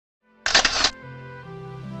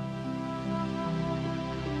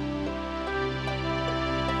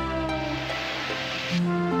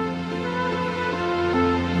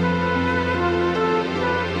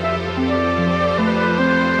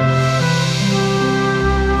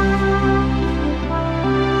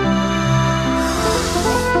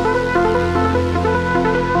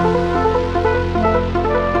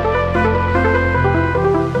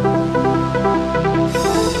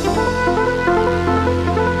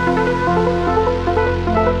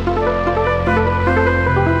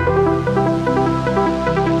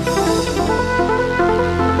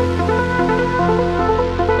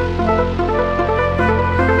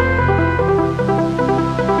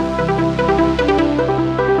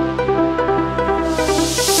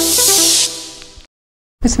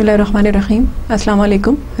Bismillahirrahmanirrahim. Assalamu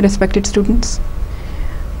alaikum, respected students.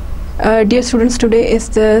 Dear students, today is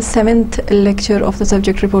the 7th lecture of the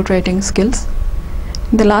subject report writing skills.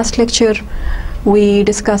 In the last lecture, we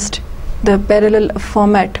discussed the parallel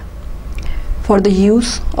format for the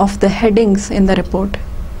use of the headings in the report.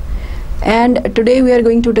 And today we are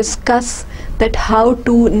going to discuss that how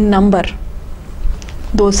to number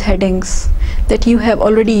those headings that you have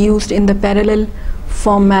already used in the parallel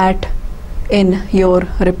format in your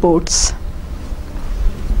reports.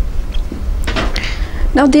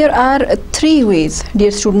 Now there are 3 ways,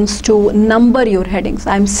 dear students, to number your headings.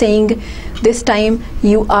 I'm saying this time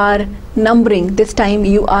you are numbering,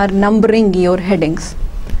 your headings.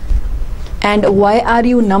 And why are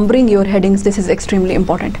you numbering your headings? This is extremely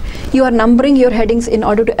important. You are numbering your headings in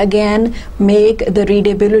order to again make the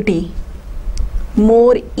readability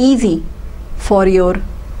more easy for your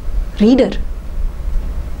reader.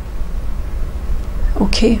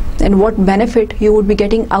 Okay, and what benefit you would be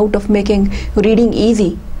getting out of making reading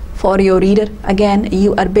easy for your reader? Again,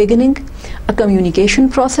 you are beginning a communication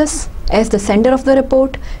process as the sender of the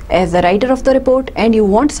report, as the writer of the report, and you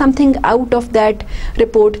want something out of that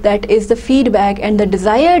report, that is the feedback and the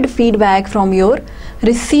desired feedback from your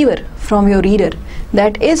receiver, from your reader.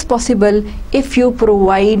 That is possible if you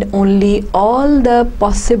provide only all the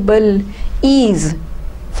possible ease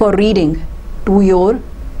for reading to your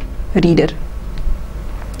reader.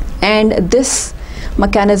 And this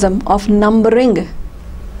mechanism of numbering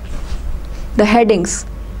the headings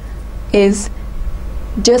is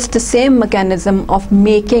just the same mechanism of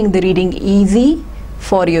making the reading easy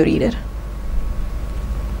for your reader.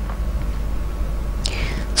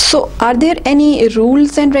 So, are there any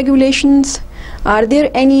rules and regulations? Are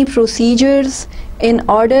there any procedures in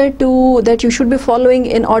order to that you should be following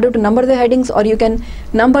in order to number the headings, or you can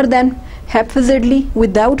number them haphazardly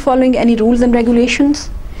without following any rules and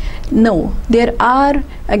regulations? No, there are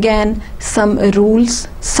again some rules,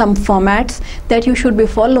 some formats that you should be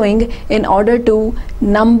following in order to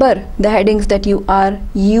number the headings that you are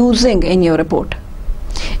using in your report.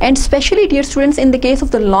 And especially, dear students, in the case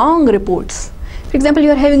of the long reports, for example,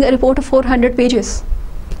 you are having a report of 400 pages,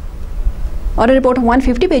 or a report of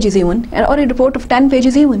 150 pages even, or a report of 10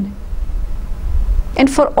 pages even. And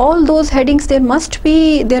for all those headings, there must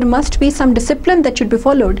be some discipline that should be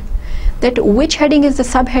followed. That which heading is the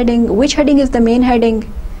subheading, which heading is the main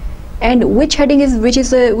heading, and which heading is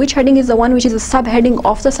the one which is the subheading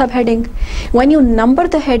of the subheading. When you number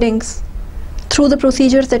the headings through the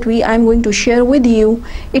procedures that I'm going to share with you,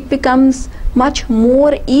 it becomes much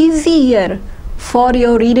more easier for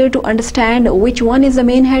your reader to understand which one is the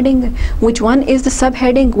main heading, which one is the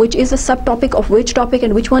subheading, which is the subtopic of which topic,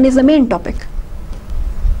 and which one is the main topic.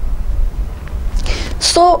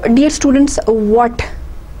 So, dear students,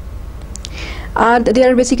 there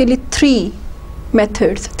are basically 3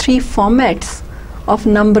 methods, 3 formats of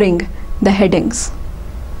numbering the headings.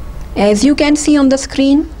 As you can see on the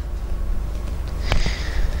screen,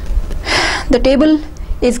 the table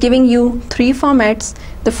is giving you 3 formats.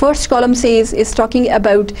 The first column is talking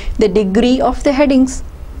about the degree of the headings.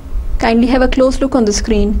 Kindly have a close look on the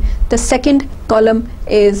screen. The second column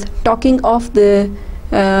is talking of the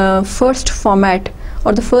first format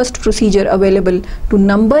or the first procedure available to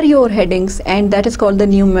number your headings, and that is called the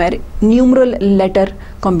numeral letter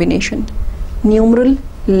combination. Numeral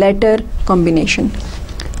letter combination.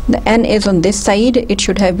 The N is on this side. It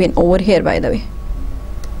should have been over here, by the way.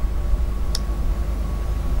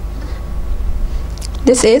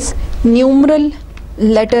 This is numeral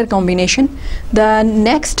letter combination. The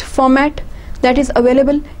next format that is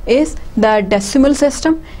available is the decimal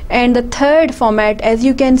system, and the third format, as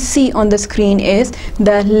you can see on the screen, is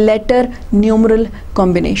the letter numeral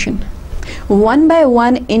combination. One by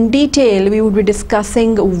one, in detail, we would be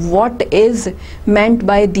discussing what is meant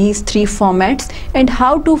by these 3 formats and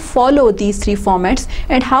how to follow these 3 formats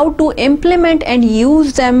and how to implement and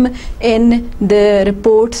use them in the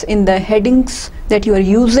reports, in the headings that you are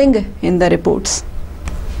using in the reports.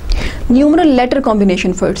 Numeral letter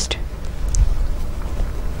combination first.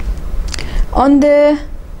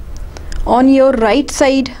 On your right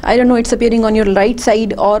side, I don't know, it's appearing on your right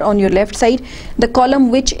side or on your left side, the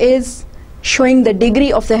column which is showing the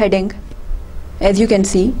degree of the heading, as you can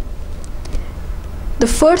see, the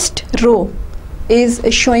first row is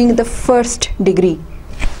showing the first degree,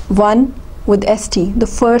 1 with ST, the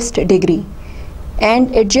first degree,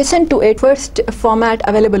 and adjacent to it, first format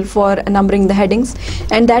available for numbering the headings,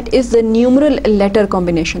 and that is the numeral letter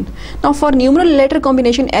combination. Now for numeral letter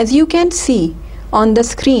combination, as you can see on the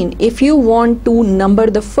screen, if you want to number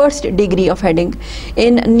the first degree of heading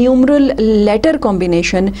in numeral letter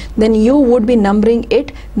combination, then you would be numbering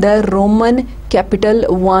it the Roman capital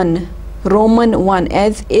 1, Roman 1,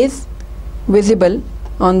 as is visible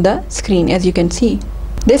on the screen. As you can see,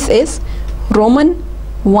 this is Roman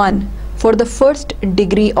 1 for the first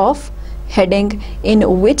degree of heading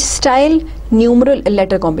in which style? Numeral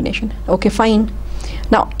letter combination. Okay, fine.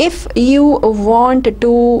 Now if you want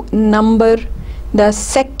to number the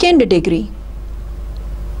second degree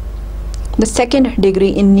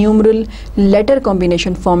in numeral letter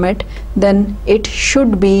combination format, then it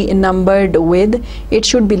should be numbered with, it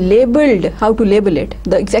should be labeled. How to label it?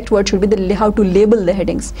 The exact word should be how to label the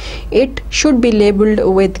headings. It should be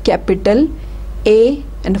labeled with capital A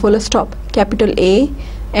and full stop, capital A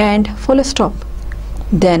and full stop.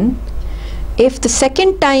 Then if the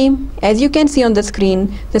second time, as you can see on the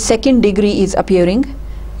screen, the second degree is appearing,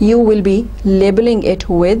 you will be labeling it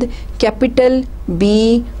with capital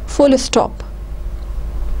B full stop.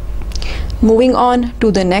 Moving on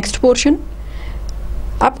to the next portion.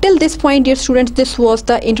 Up till this point, dear students, this was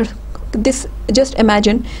the just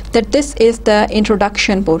imagine that this is the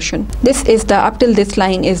introduction portion. This is the, up till this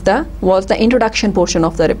line was the introduction portion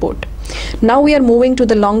of the report. Now we are moving to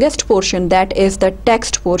the longest portion, that is the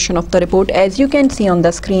text portion of the report. As you can see on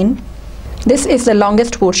the screen, this is the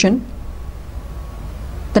longest portion,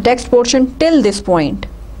 the text portion till this point.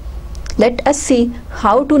 Let us see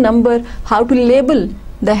how to number, how to label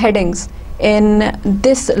the headings in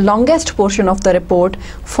this longest portion of the report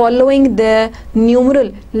following the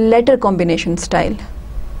numeral letter combination style.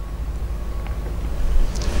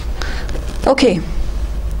 Okay,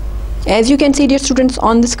 as you can see, dear students,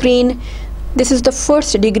 on the screen, this is the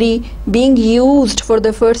first degree being used for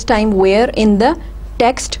the first time. Where? In the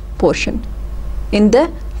text portion. In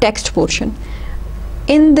the text portion.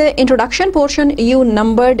 In the introduction portion, you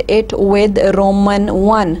numbered it with Roman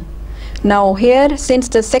 1. Now here, since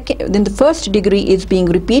the first degree is being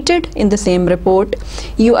repeated in the same report,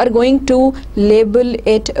 you are going to label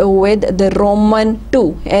it with the Roman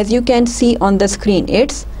 2. As you can see on the screen,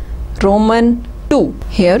 it's Roman 2.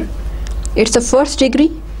 Here it's the first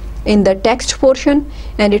degree in the text portion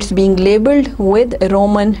and it's being labeled with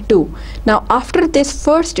Roman 2. Now after this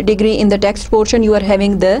first degree in the text portion, you are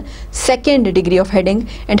having the second degree of heading.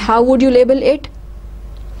 And how would you label it?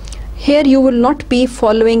 Here you will not be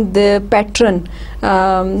following the pattern,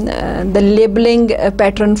 the labeling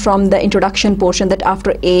pattern from the introduction portion, that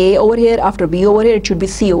after A over here, after B over here, it should be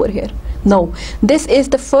C over here. No, this is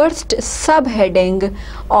the first subheading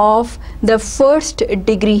of the first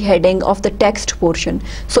degree heading of the text portion.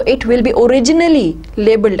 So it will be originally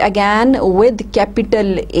labeled again with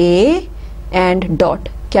capital A and dot,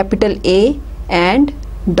 capital A and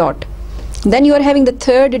dot. Then you are having the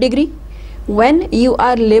third degree. When you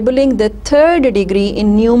are labeling the third degree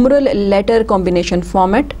in numeral letter combination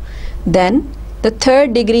format, then the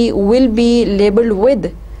third degree will be labeled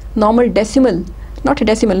with normal decimal, not a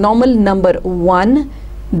decimal, normal number 1,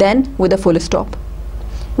 then with a full stop.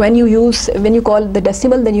 When you call the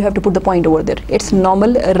decimal, then you have to put the point over there. It's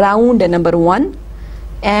normal round number 1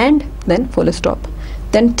 and then full stop.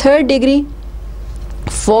 Then third degree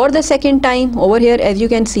for the second time over here, as you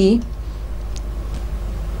can see,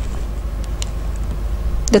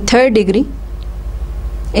 the third degree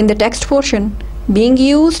in the text portion being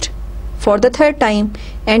used for the third time,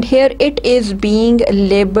 and here it is being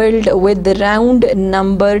labeled with the round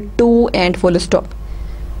number 2 and full stop.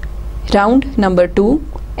 Round number 2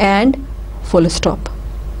 and full stop.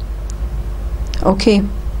 Okay.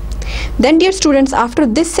 Then dear students, after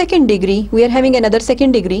this second degree, we are having another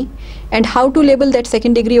second degree. And how to label that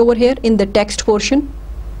second degree over here in the text portion?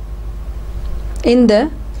 In the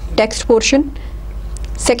text portion,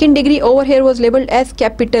 second degree over here was labeled as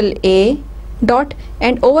capital A dot,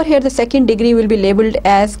 and over here the second degree will be labeled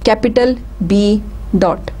as capital B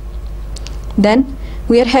dot. Then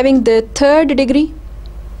we are having the third degree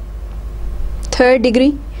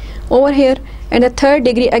over here, and the third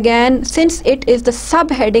degree again, since it is the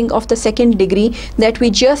subheading of the second degree that we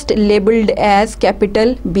just labeled as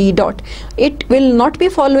capital B dot, it will not be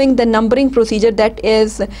following the numbering procedure that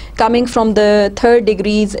is coming from the third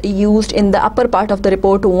degrees used in the upper part of the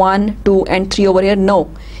report 1, 2 and 3 over here. No,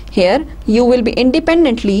 here you will be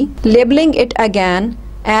independently labeling it again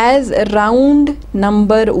as round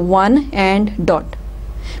number 1 and dot,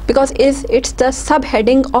 because it's the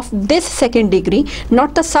subheading of this second degree,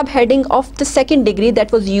 not the subheading of the second degree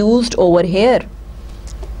that was used over here.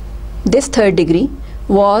 This third degree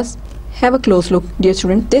was, have a close look dear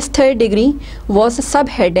student, this third degree was a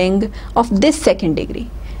subheading of this second degree,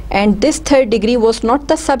 and this third degree was not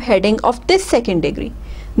the subheading of this second degree.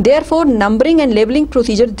 Therefore, numbering and labeling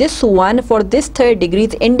procedure, this one for this third degree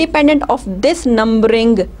is independent of this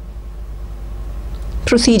numbering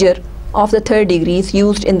procedure of the third degree is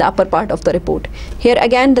used in the upper part of the report. Here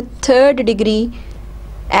again, the third degree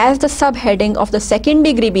as the subheading of the second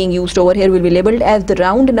degree being used over here will be labeled as the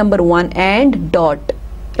round number 1 and dot.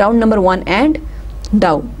 Round number 1 and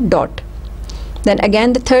dot. Then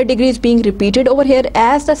again, the third degree is being repeated over here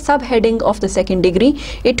as the subheading of the second degree.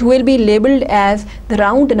 It will be labeled as the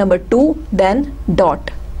round number 2, then dot.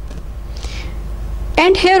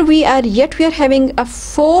 And here we are having a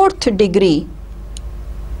fourth degree.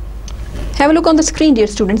 Have a look on the screen, dear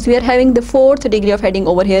students. We are having the fourth degree of heading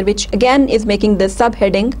over here, which again is making the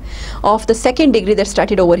subheading of the second degree that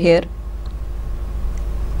started over here.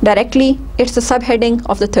 Directly, it's the subheading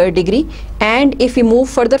of the third degree. And if we move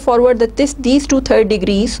further forward, that these two third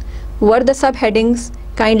degrees were the subheadings.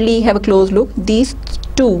 Kindly have a close look. These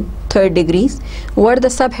two third degrees were the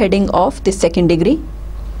subheading of the second degree,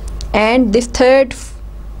 and this third,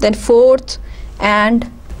 then fourth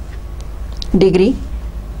and degree,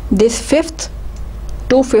 this fifth,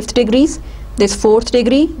 two fifth degrees, this fourth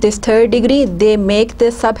degree, this third degree, they make the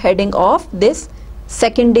subheading of this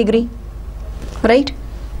second degree, right?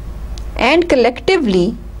 And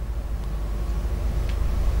collectively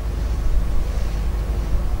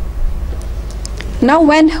now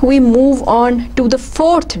when we move on to the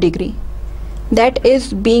fourth degree, that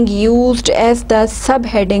is being used as the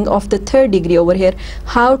subheading of the third degree over here.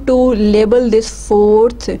 How to label this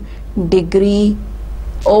fourth degree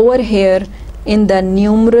over here in the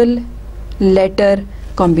numeral letter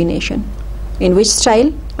combination. In which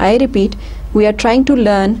style? I repeat, we are trying to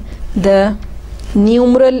learn the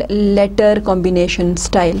numeral letter combination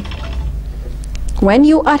style. When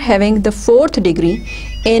you are having the fourth degree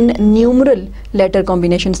in numeral letter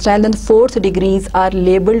combination style, then the fourth degrees are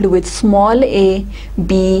labeled with small a,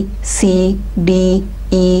 b, c, d,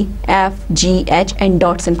 e, f, g, h and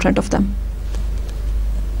dots in front of them.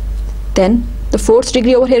 Then the fourth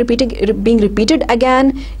degree over here being repeated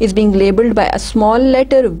again is being labeled by a small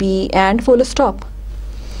letter b and full stop.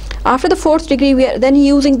 After the fourth degree, we are then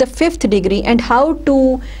using the fifth degree. And how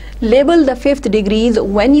to label the fifth degrees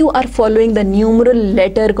when you are following the numeral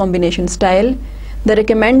letter combination style? The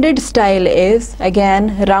recommended style is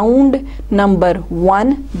again round number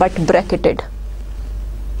 1 but bracketed.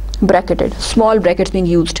 Small brackets being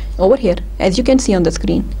used over here, as you can see on the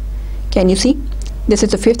screen. Can you see? This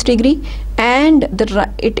is the fifth degree, and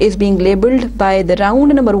it is being labeled by the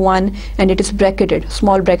round number 1 and it is bracketed.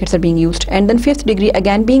 Small brackets are being used. And then fifth degree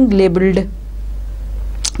again being labeled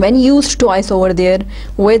when used twice over there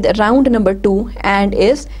with round number 2 and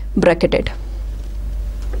is bracketed.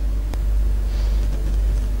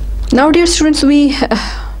 Now dear students, we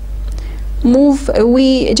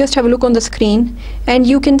just have a look on the screen and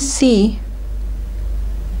you can see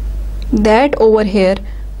that over here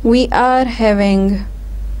we are having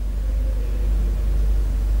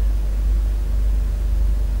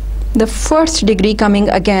the first degree coming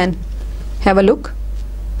again. Have a look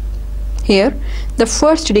here, the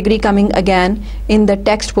first degree coming again in the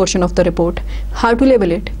text portion of the report. How to label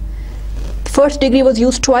it? First degree was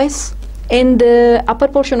used twice in the upper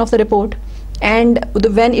portion of the report, and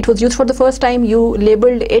when it was used for the first time, you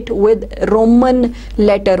labeled it with Roman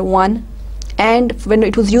letter 1, and when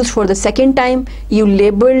it was used for the second time, you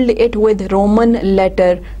labeled it with Roman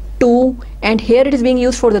letter 2, and here it is being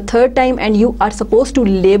used for the third time and you are supposed to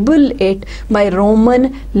label it by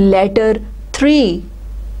Roman letter 3,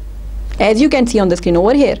 as you can see on the screen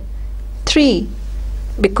over here, 3,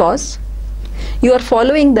 because you are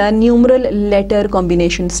following the numeral letter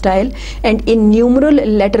combination style, and in numeral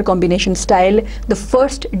letter combination style the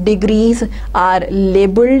first degrees are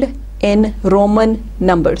labeled in Roman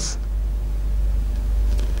numbers.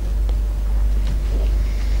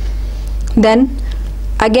 Then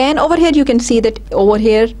again over here you can see that over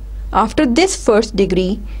here after this first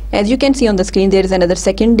degree, as you can see on the screen, there is another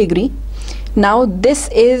second degree. Now this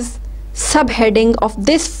is subheading of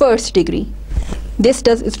this first degree.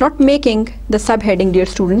 It's not making the subheading, dear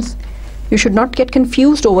students. You should not get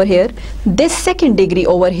confused over here. This second degree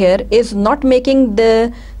over here is not making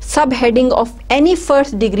the subheading of any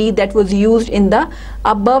first degree that was used in the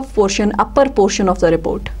above portion, upper portion of the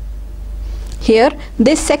report. Here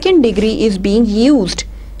this second degree is being used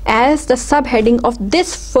as the subheading of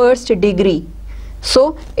this first degree,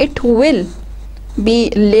 so it will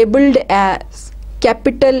be labeled as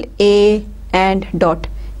capital A and dot,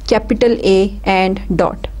 capital A and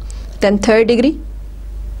dot. Then third degree,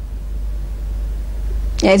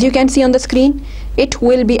 as you can see on the screen, it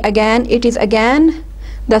will be again, it is again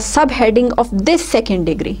the subheading of this second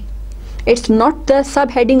degree. It's not the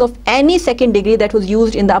subheading of any second degree that was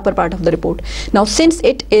used in the upper part of the report. Now since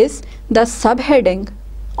it is the subheading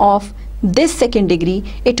of this second degree,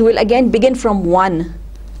 it will again begin from 1.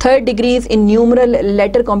 Third degrees in numeral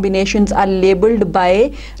letter combinations are labeled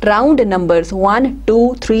by round numbers 1,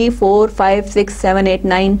 2, 3, 4, 5, 6, 7, 8,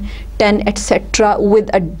 9, 10, etc. with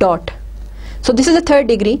a dot. So this is the third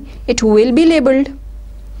degree. It will be labeled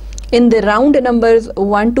in the round numbers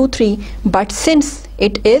 1, 2, 3, but since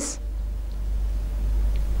it is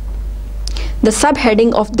the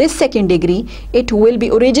subheading of this second degree, it will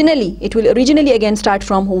originally again start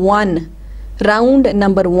from 1, round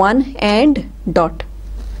number 1 and dot,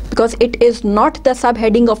 because it is not the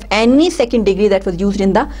subheading of any second degree that was used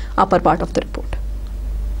in the upper part of the report.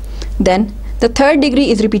 Then the third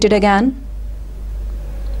degree is repeated again.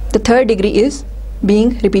 The third degree is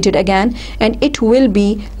being repeated again, and it will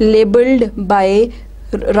be labeled by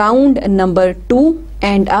round number 2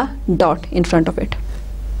 and a dot in front of it.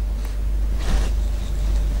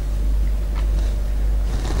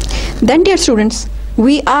 Then dear students,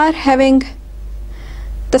 we are having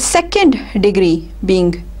the second degree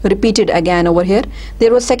being repeated again over here.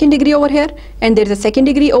 There was second degree over here, and there is a second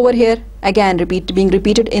degree over here, again being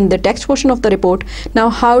repeated in the text portion of the report. Now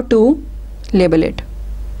how to label it?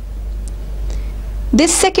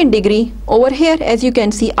 This second degree over here, as you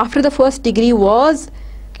can see, after the first degree was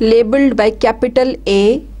labeled by capital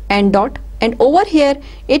A and dot, and over here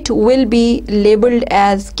it will be labeled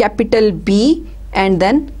as capital B and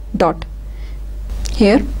then dot.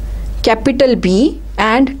 Here capital B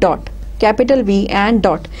and dot, capital B and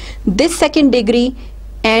dot. This second degree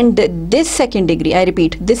and this second degree, I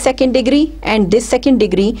repeat, this second degree and this second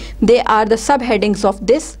degree, they are the subheadings of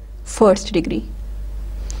this first degree,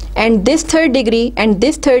 and this third degree and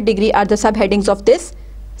this third degree are the subheadings of this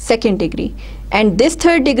second degree, and this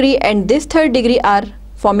third degree and this third degree are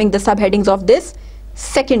forming the subheadings of this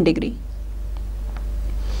second degree.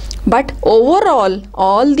 But overall,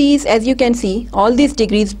 all these, as you can see, all these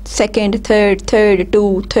degrees, second, third, third,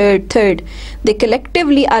 two, third, third, they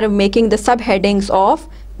collectively are making the subheadings of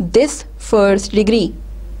this first degree.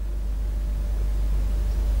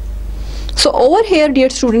 So over here,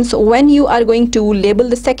 dear students, when you are going to label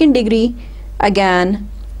the second degree, again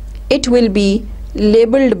it will be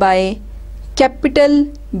labeled by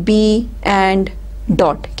capital B and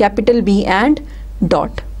dot, capital B and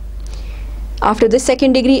dot. After the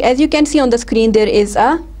second degree, as you can see on the screen, there is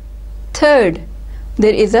a third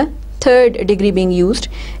degree being used,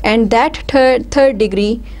 and that third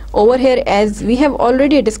degree over here, as we have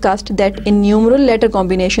already discussed, that in numeral letter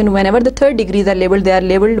combination, whenever the third degrees are labeled, they are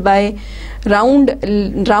labeled by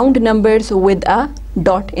round numbers with a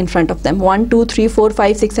dot in front of them, 1, 2, 3, 4,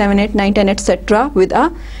 5, 6, 7, 8, 9, 10, etc. with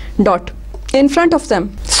a dot in front of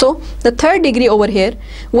them. So the third degree over here,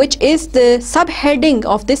 which is the subheading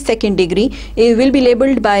of this second degree, it will be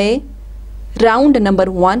labeled by round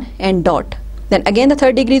number 1 and dot. Then again the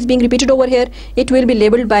third degree is being repeated over here, it will be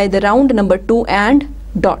labeled by the round number 2 and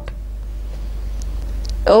dot.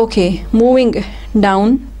 Okay, moving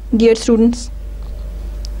down, dear students,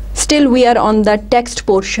 still we are on the text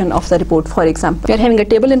portion of the report. For example, we are having a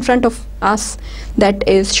table in front of us that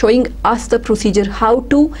is showing us the procedure how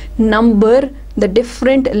to number the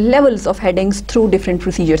different levels of headings through different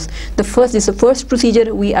procedures. The first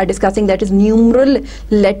procedure we are discussing, that is numeral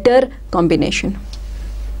letter combination.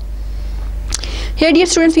 Here, dear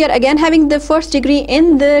students, we are again having the first degree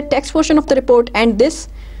in the text portion of the report, and this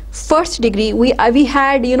first degree, we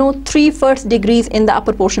had 3 first degrees in the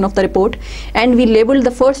upper portion of the report, and we labeled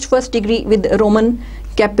the first degree with Roman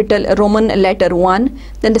letter 1.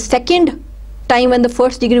 Then the second time when the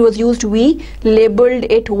first degree was used, we labeled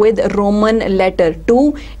it with Roman letter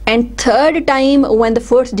 2, and third time when the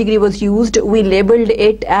first degree was used, we labeled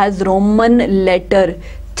it as Roman letter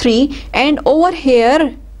 3. And over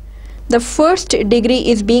here the first degree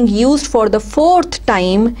is being used for the fourth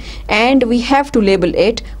time, and we have to label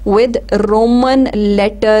it with Roman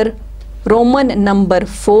number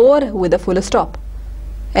 4 with a full stop.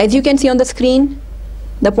 As you can see on the screen,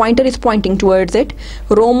 the pointer is pointing towards it,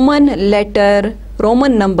 Roman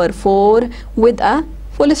number 4 with a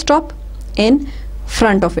full stop in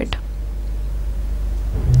front of it.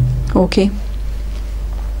 Okay,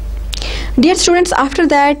 dear students, after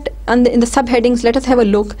that, in the subheadings, let us have a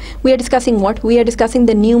look. We are discussing what? We are discussing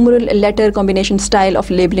the numeral letter combination style of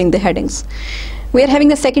labeling the headings. we are having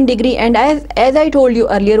the second degree, and as I told you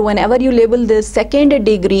earlier, whenever you label the second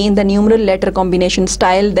degree in the numeral letter combination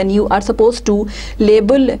style, then you are supposed to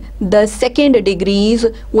label the second degrees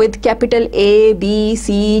with capital A, B,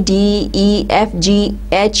 C, D, E, F, G,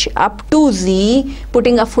 H up to Z,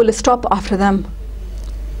 putting a full stop after them.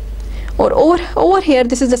 Or over here,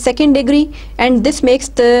 this is the second degree, and this makes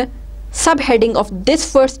the subheading of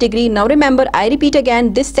this first degree. Now remember, I repeat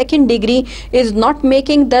again, this second degree is not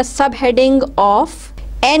making the subheading of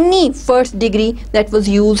any first degree that was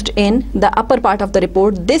used in the upper part of the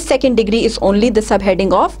report. This second degree is only the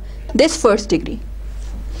subheading of this first degree.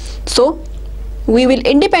 So we will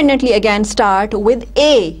independently again start with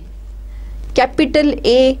A, capital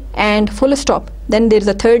A and full stop. Then there is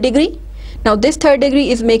a third degree. Now this third degree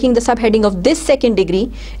is making the subheading of this second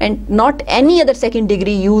degree and not any other second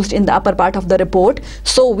degree used in the upper part of the report.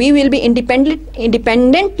 So we will be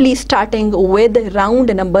independently starting with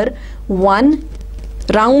round number 1,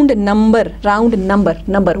 round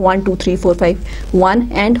number 1, 2, 3, 4, 5,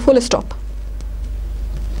 1 and full stop.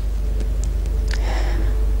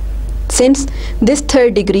 Since this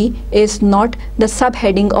third degree is not the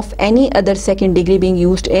subheading of any other second degree being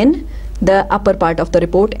used in the upper part of the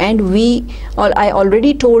report, and I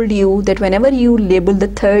already told you that whenever you label the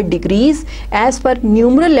third degrees as per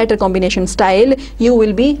numeral letter combination style, you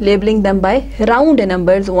will be labeling them by round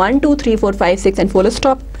numbers 1, 2, 3, 4, 5, 6 and full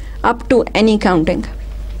stop up to any counting.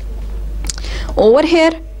 Over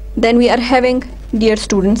here, then we are having, dear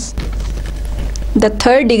students, the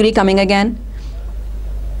third degree coming again.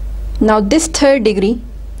 Now this third degree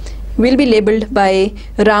will be labeled by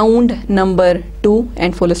round number 2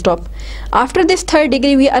 and full stop. After this third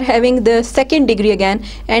degree, we are having the second degree again,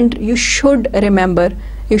 and you should remember,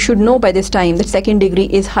 you should know by this time that second degree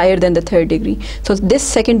is higher than the third degree. So this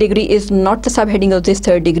second degree is not the subheading of this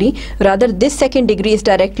third degree, rather this second degree is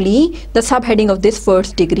directly the subheading of this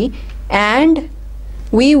first degree, and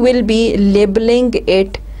we will be labeling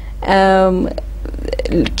it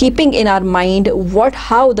keeping in our mind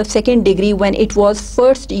how the second degree, when it was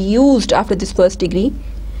first used after this first degree,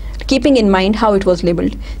 keeping in mind how it was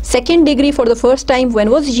labeled. Second degree for the first time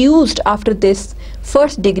when was used after this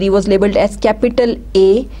first degree was labeled as capital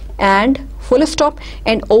A and full stop,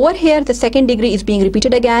 and over here the second degree is being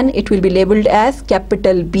repeated again. It will be labeled as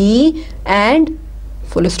capital B and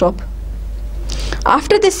full stop.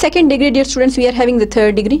 After this second degree, dear students, we are having the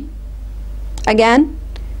third degree again.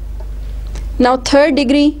 Now third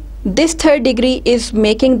degree, this third degree is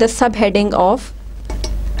making the subheading of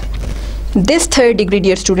this third degree,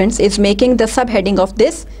 dear students, is making the subheading of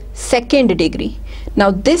this second degree.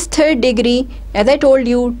 Now this third degree, as I told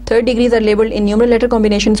you, third degrees are labeled in numeral letter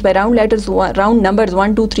combinations by round numbers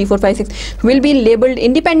 1, 2, 3, 4, 5, 6 will be labeled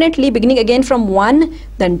independently, beginning again from 1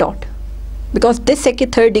 then dot, because this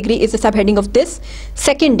third degree is the subheading of this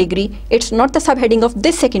second degree. It's not the subheading of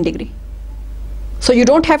this second degree. So you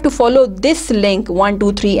don't have to follow this link 1,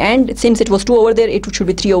 2, 3, and since it was 2 over there, it should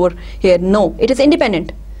be 3 over here. No, it is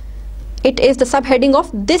independent. It is the subheading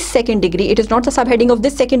of this second degree. It is not the subheading of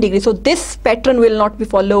this second degree. So this pattern will not be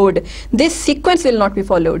followed. This sequence will not be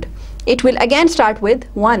followed. It will again start with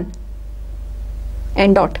 1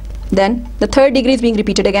 and dot. Then the third degree is being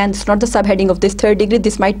repeated again. It's not the subheading of this third degree.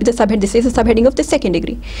 This might be the subheading. This is the subheading of this second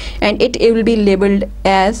degree, and it will be labeled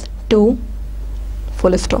as 2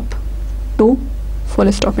 full stop, 2 full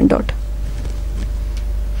stop and dot.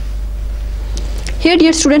 Here,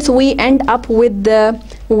 dear students, we end up with the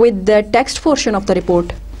text portion of the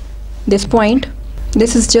report. This point,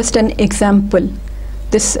 this is just an example.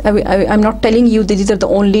 This I'm not telling you these are the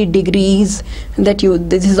only degrees that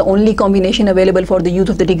this is the only combination available for the use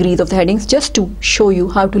of the degrees of the headings, just to show you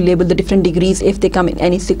how to label the different degrees if they come in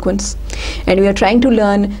any sequence. And we are trying to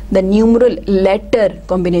learn the numeral letter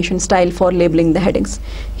combination style for labeling the headings.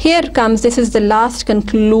 Here comes, this is the last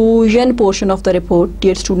conclusion portion of the report,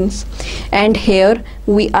 dear students, and here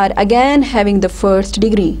we are again having the first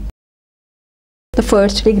degree. The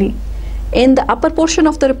first degree in the upper portion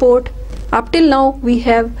of the report. Up till now we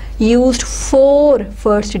have used 4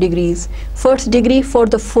 first degrees. First degree for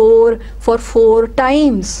 4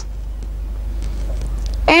 times.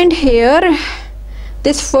 And here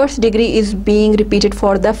this first degree is being repeated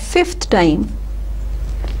for the 5th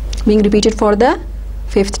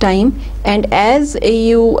time. And as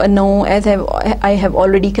you know, as I have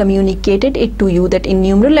already communicated it to you, that in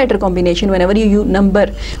numeral letter combination, whenever you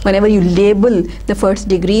label the first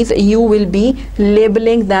degrees, you will be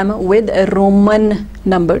labeling them with Roman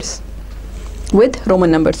numbers.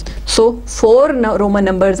 So 4 Roman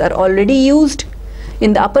numbers are already used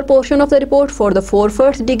in the upper portion of the report for the 4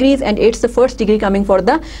 first degrees, and it's the first degree coming for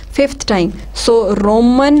the 5th time. So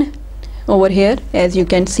Roman over here, as you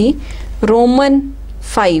can see, Roman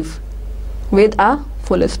 5 with a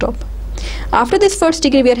full stop. After this first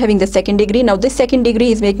degree, we are having the second degree. Now this second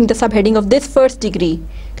degree is making the subheading of this first degree.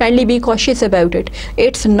 Kindly be cautious about it.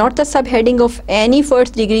 It's not the subheading of any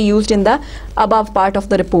first degree used in the above part of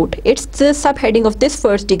the report. It's the subheading of this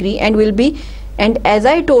first degree, and will be, and as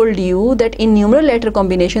I told you that in numeral letter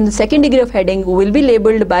combination, the second degree of heading will be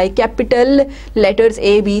labeled by capital letters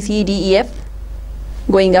A, B, C, D, E, F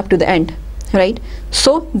going up to the end, right?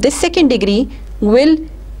 So this second degree will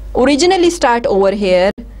originally start over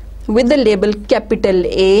here with the label capital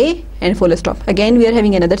A and full stop. Again we are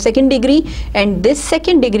having another second degree, and this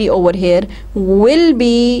second degree over here will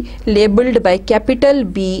be labeled by capital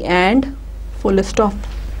B and full stop.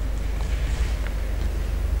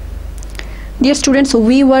 Dear students,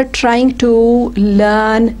 we were trying to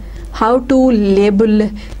learn how to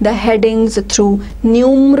label the headings through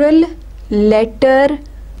numeral letter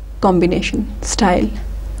combination style.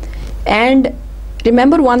 And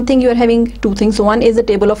remember one thing, you are having two things. One is the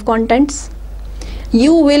table of contents.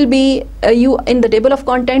 You will be in the table of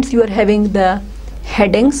contents, you are having the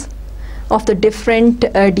headings of the different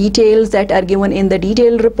details that are given in the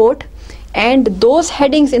detailed report, and those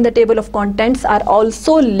headings in the table of contents are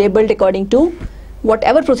also labeled according to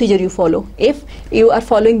whatever procedure you follow. If you are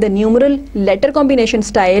following the numeral letter combination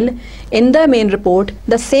style in the main report,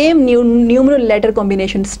 the same numeral letter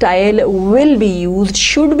combination style will be used,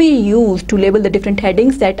 should be used to label the different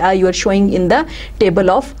headings that you are showing in the table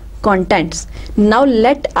of contents. Now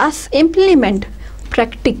let us implement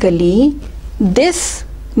practically this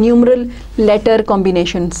numeral letter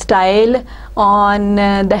combination style on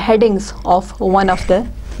the headings of one of the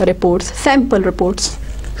reports, sample reports.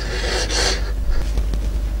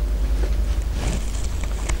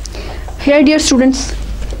 Here, dear students,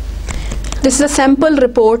 this is a sample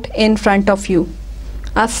report in front of you.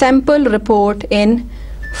 A sample report in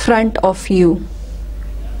front of you.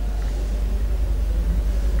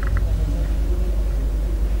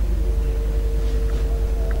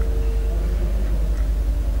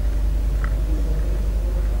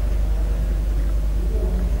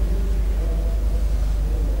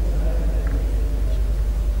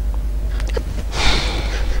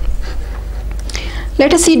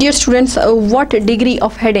 Let us see, dear students, what degree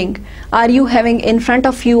of heading are you having in front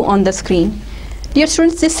of you on the screen. Dear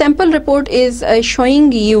students, this sample report is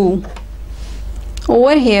showing you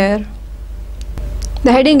over here.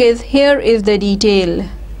 The heading is, here is the detail.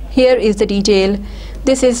 Here is the detail.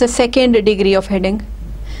 This is the second degree of heading.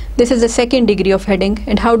 This is the second degree of heading.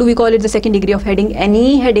 And how do we call it the second degree of heading?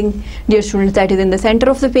 Any heading, dear students, that is in the center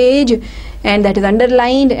of the page and that is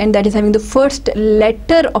underlined and that is having the first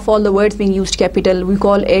letter of all the words being used capital, we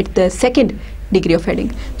call it the second degree of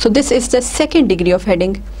heading. So this is the second degree of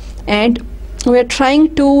heading, and we are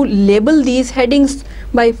trying to label these headings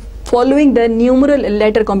by following the numeral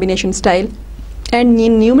letter combination style. And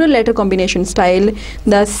in numeral letter combination style,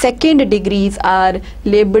 the second degrees are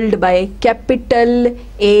labeled by capital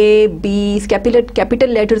A, B, capital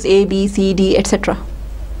letters A, B, C, D, etc.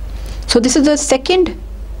 So this is the second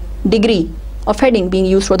degree of heading being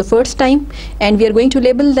used for the first time, and we are going to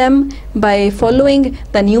label them by following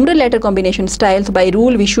the numeral letter combination style. So by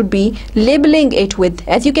rule, we should be labeling it with,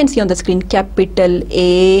 as you can see on the screen, capital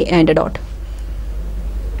A and a dot.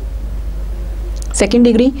 Second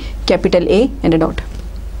degree, capital A and a dot.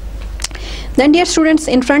 Then, dear students,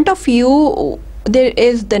 in front of you there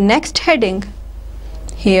is the next heading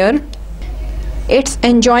here. It's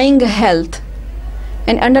enjoying health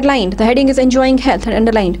and underlined. The heading is enjoying health and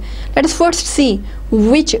underlined. Let us first see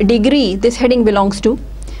which degree this heading belongs to.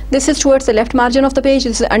 This is towards the left margin of the page.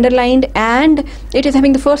 This is underlined and it is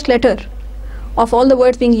having the first letter of all the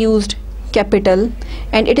words being used capital,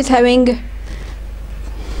 and it is having,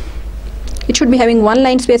 it should be having one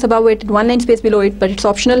line space above it, one line space below it, but it's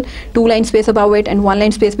optional. Two line space above it and one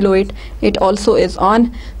line space below it. It also is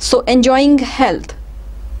on. So enjoying health.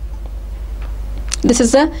 This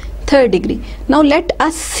is the third degree. Now let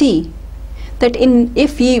us see that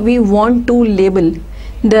if we want to label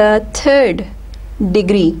the third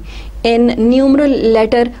degree in numeral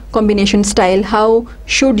letter combination style, how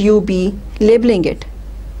should you be labeling it?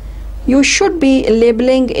 You should be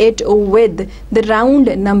labeling it with the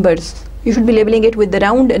round numbers. You should be labeling it with the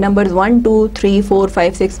round numbers 1, 2, 3, 4,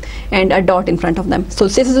 5, 6 and a dot in front of them. So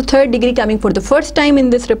this is the third degree coming for the first time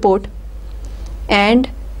in this report, and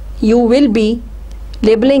you will be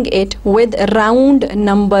labeling it with round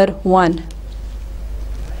number 1.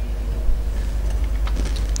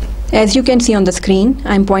 As you can see on the screen,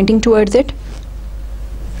 I am pointing towards it.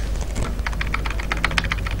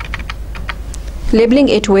 Labeling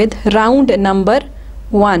it with round number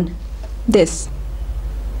 1. this.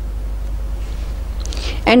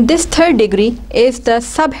 And this third degree is the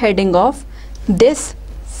subheading of this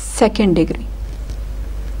second degree.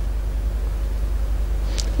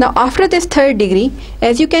 Now after this third degree,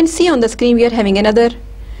 as you can see on the screen, we are having another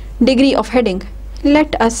degree of heading.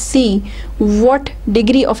 Let us see what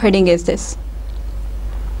degree of heading is this.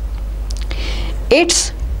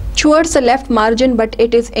 It's towards the left margin, but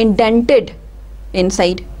it is indented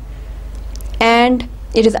inside, and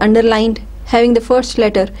it is underlined, having the first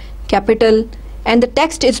letter capital, and the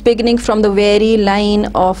text is beginning from the very line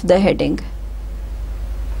of the heading.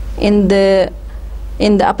 In the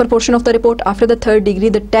upper portion of the report, after the third degree,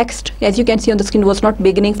 the text, as you can see on the screen, was not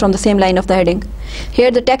beginning from the same line of the heading.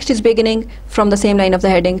 Here the text is beginning from the same line of the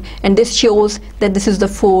heading, and this shows that this is the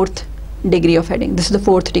fourth degree of heading. This is the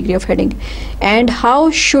fourth degree of heading. And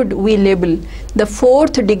how should we label the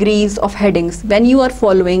fourth degrees of headings? When you are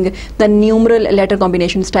following the numeral letter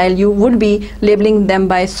combination style, you would be labeling them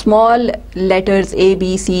by small letters A,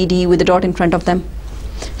 B, C, D with a dot in front of them.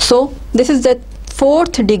 So this is the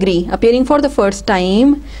fourth degree appearing for the first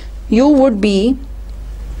time. You would be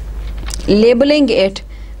labeling it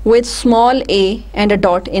with small a and a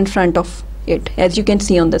dot in front of it, as you can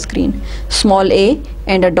see on the screen. Small a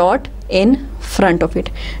and a dot in front of it.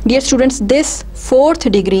 Dear students, this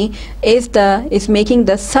fourth degree is making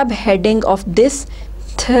the subheading of this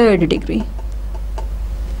third degree.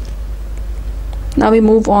 Now we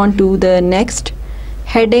move on to the next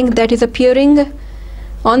heading that is appearing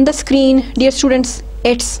on the screen. Dear students,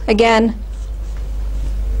 it's again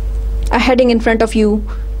a heading in front of you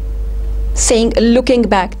saying looking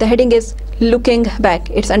back. The heading is looking back.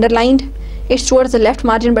 It's underlined, it's towards the left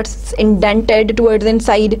margin, but it's indented towards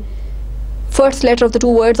inside. First letter of the two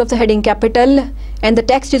words of the heading capital, and the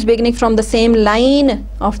text is beginning from the same line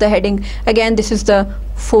of the heading. Again, this is the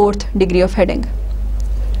fourth degree of heading.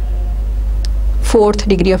 Fourth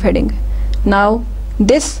degree of heading. Now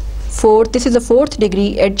this is the fourth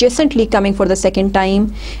degree adjacently coming for the second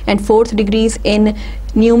time, and fourth degrees in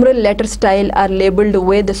numeral letter style are labeled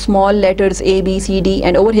with the small letters A, B, C, D,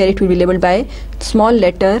 and over here it will be labeled by small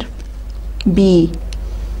letter B.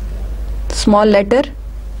 Small letter,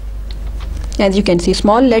 as you can see,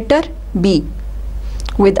 small letter B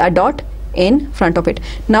with a dot in front of it.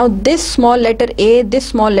 Now this small letter A, this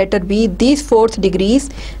small letter B, these fourth degrees,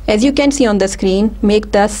 as you can see on the screen,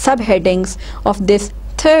 make the subheadings of this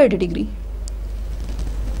third degree.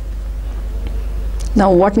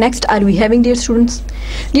 Now what next are we having, dear students?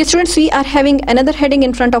 Dear students, we are having another heading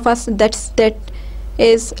in front of us that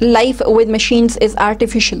is life with machines is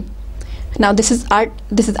artificial. Now this is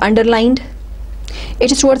underlined.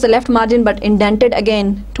 It is towards the left margin but indented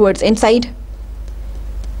again towards inside.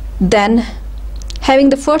 Then having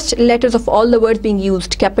the first letters of all the words being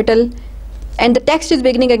used capital, and the text is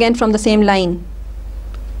beginning again from the same line.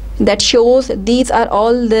 That shows these are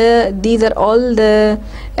all the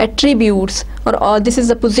attributes, or this is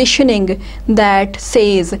the positioning that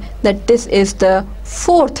says that this is the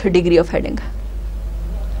fourth degree of heading.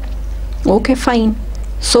 Okay, fine.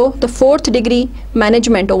 So the fourth degree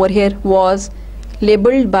management over here was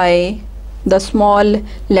labeled by the small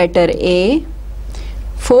letter A.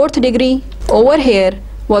 Fourth degree over here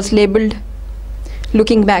was labeled,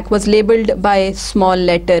 looking back, was labeled by small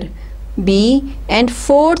letter B, and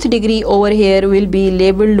fourth degree over here will be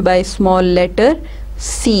labeled by small letter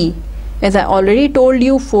C. As I already told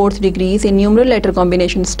you, fourth degrees in numeral letter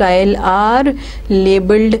combination style are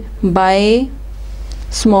labeled by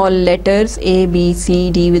small letters A, B,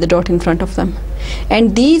 C, D with a dot in front of them,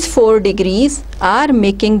 and these four degrees are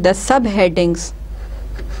making the subheadings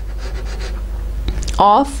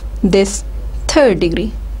of this third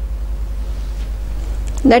degree.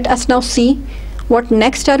 Let us now see what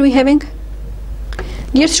next are we having.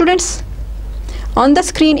 Dear students, on the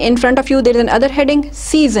screen in front of you there is another heading,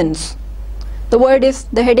 seasons. The word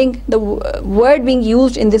being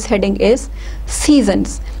used in this heading is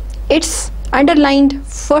seasons. It's underlined.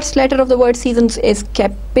 First letter of the word seasons is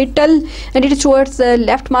capital, and it is towards the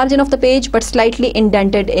left margin of the page but slightly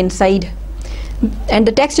indented inside, and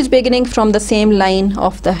the text is beginning from the same line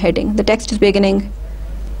of the heading. The text is beginning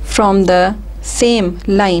from the same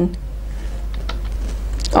line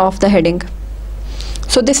of the heading.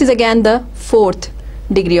 So this is again the fourth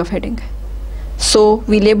degree of heading. So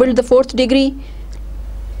we labeled the fourth degree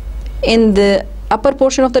in the upper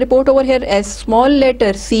portion of the report over here as small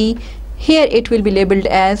letter C. Here it will be labeled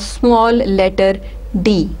as small letter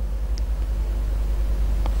D.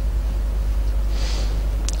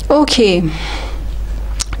 Okay,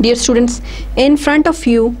 dear students, in front of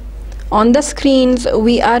you on the screens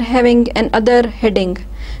we are having another heading.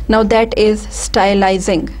 Now that is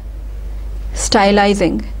stylizing.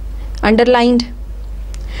 stylizing, underlined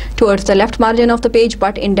towards the left margin of the page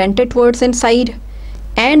but indented towards inside,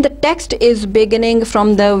 and the text is beginning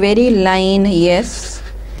from the very line. Yes,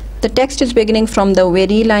 the text is beginning from the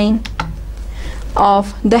very line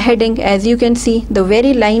of the heading. As you can see, the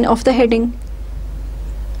very line of the heading.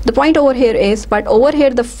 The point over here is, but over here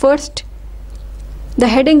the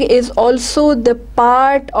heading is also the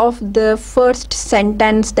part of the first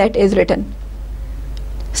sentence that is written.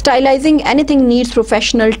 Stylizing anything needs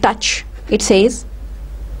professional touch, it says.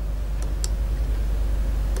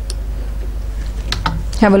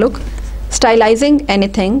 Have a look. Stylizing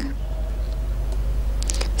anything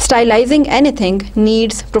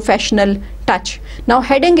needs professional touch. Now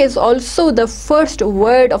heading is also the first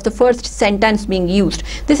word of the first sentence being used.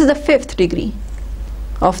 This is the 5th degree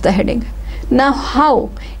of the heading. Now how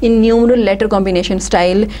in numeral letter combination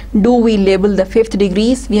style do we label the 5th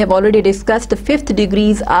degrees? We have already discussed the 5th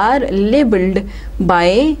degrees are labeled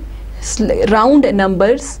by round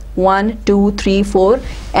numbers 1, 2, 3, 4,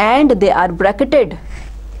 and they are bracketed.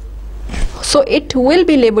 So it will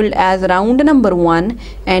be labeled as round number 1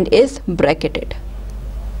 and is bracketed.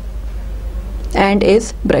 Now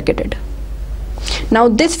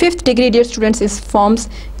this 5th degree, dear students, forms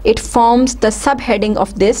the subheading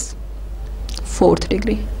of this 4th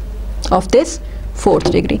degree.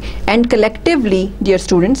 And collectively, dear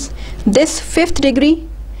students, this 5th degree,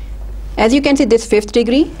 as you can see, this 5th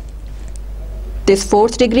degree, this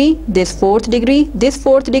 4th degree, this 4th degree, this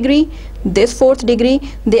 4th degree, this 4th degree,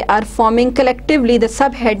 they are forming collectively the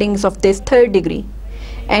subheadings of this 3rd degree.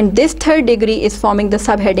 And this 3rd degree is forming the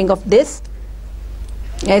subheading of this,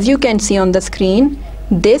 as you can see on the screen,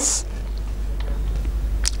 this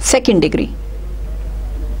 2nd degree.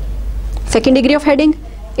 2nd degree of heading,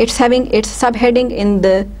 it's having its subheading in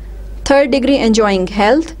the 3rd degree, enjoying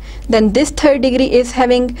health. Then this 3rd degree is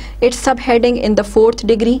having its subheading in the 4th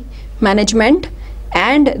degree, management.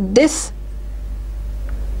 And this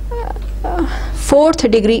 4th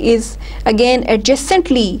degree is again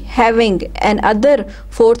adjacently having another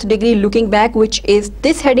 4th degree looking back, which is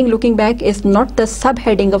this heading looking back is not the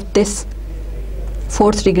subheading of this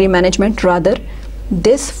 4th degree, management. Rather,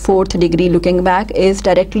 this 4th degree looking back is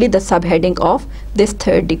directly the subheading of this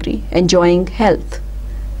 3rd degree, enjoying health.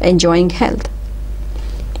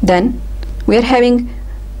 Then we are having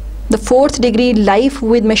the 4th degree, life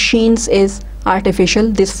with machines is artificial.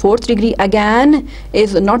 This 4th degree again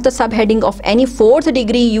is not the subheading of any 4th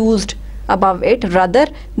degree used above it. Rather,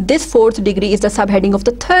 this 4th degree is the subheading of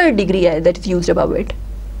the 3rd degree that is used above it.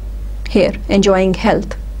 Here, enjoying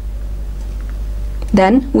health.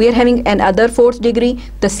 Then we are having another 4th degree,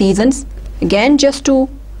 the seasons. Again, just to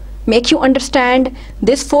make you understand,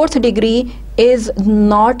 this 4th degree is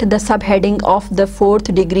not the subheading of the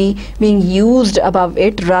 4th degree being used above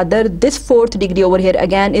it. Rather, this 4th degree over here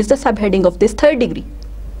again is the subheading of this 3rd degree.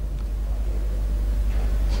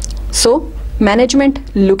 So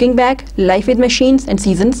management, looking back, life with machines, and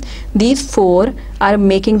seasons, these 4 are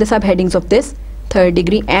making the subheadings of this 3rd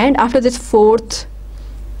degree. And after this 4th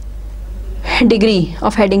degree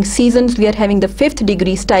of heading seasons, we are having the 5th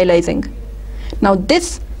degree, stylizing. Now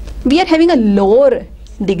this, we are having a lower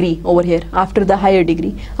degree over here after the higher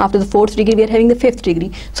degree. After the 4th degree, we are having the 5th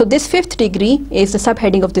degree. So this 5th degree is the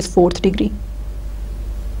subheading of this 4th degree.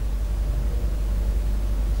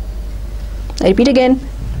 I repeat again,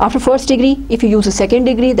 after 1st degree, if you use a 2nd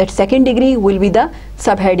degree, that 2nd degree will be the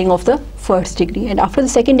subheading of the 1st degree. And after the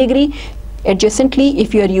 2nd degree, adjacently,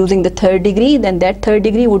 if you are using the 3rd degree, then that 3rd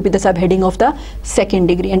degree would be the subheading of the 2nd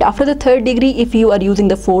degree. And after the 3rd degree, if you are using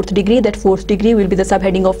the 4th degree, that 4th degree will be the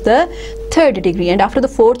subheading of the 3rd degree. And after the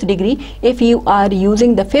 4th degree, if you are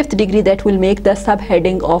using the 5th degree, that will make the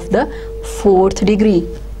subheading of the 4th degree.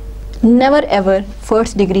 Never ever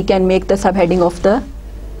 1st degree can make the subheading of the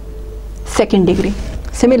 2nd degree.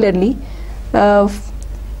 Similarly,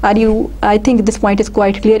 I think this point is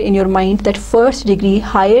quite clear in your mind that 1st degree,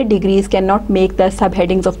 higher degrees cannot make the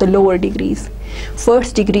subheadings of the lower degrees.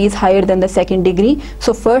 1st degree is higher than the 2nd degree,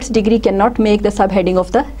 so 1st degree cannot make the subheading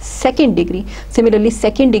of the 2nd degree. Similarly,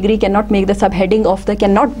 2nd degree cannot make the subheading of the,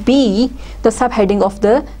 cannot be the subheading of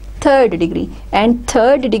the 3rd degree, and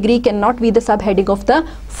 3rd degree cannot be the subheading of the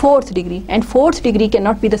 4th degree, and 4th degree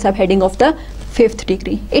cannot be the subheading of the 5th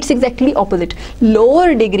degree. It's exactly opposite.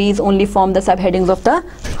 Lower degrees only form the subheadings of the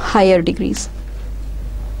higher degrees.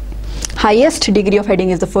 Highest degree of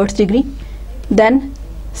heading is the 1st degree, then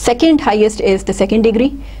 2nd highest is the 2nd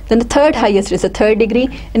degree, then the 3rd highest is the 3rd degree,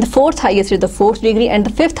 and the 4th highest is the 4th degree, and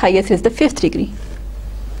the 5th highest is the 5th degree.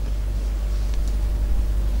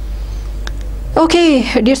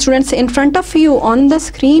 Okay, dear students, in front of you on the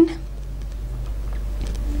screen,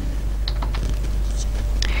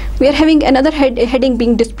 We are having another heading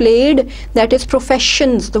being displayed, that is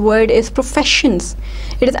professions. The word is professions.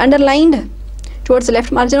 It is underlined towards the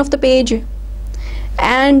left margin of the page,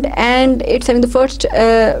 and it's having the first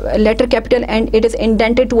letter capital, and it is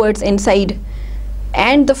indented towards inside,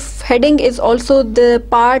 and the heading is also the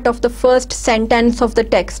part of the first sentence of the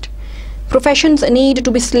text. Professions need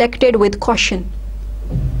to be selected with caution.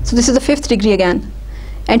 So this is the 5th degree again,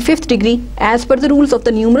 and 5th degree, as per the rules of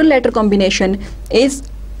the numeral letter combination, is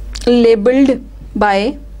labeled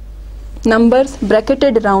by numbers,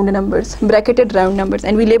 bracketed round numbers,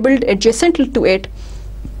 and we labeled adjacent to it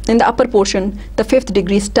in the upper portion the 5th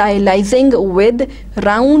degree, stylizing with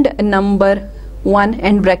round number 1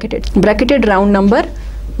 and bracketed round number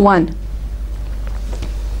 1.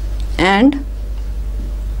 And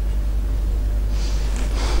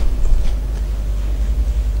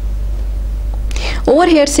over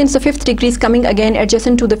here, since the 5th degree is coming again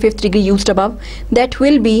adjacent to the 5th degree used above, that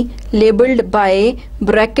will be labeled by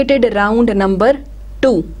bracketed round number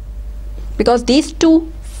 2, because these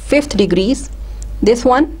two 5th degrees, this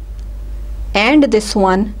one and this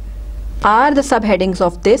one, are the subheadings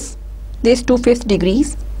of this. These two 5th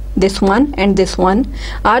degrees, this one and this one,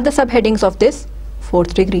 are the subheadings of this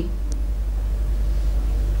 4th degree.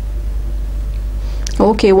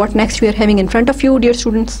 Okay, what next we are having in front of you, dear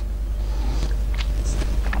students?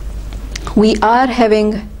 We are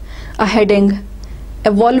having a heading,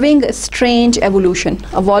 evolving strange evolution.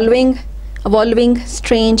 Evolving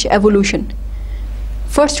strange evolution.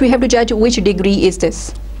 First we have to judge which degree is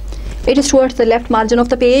this. It is towards the left margin of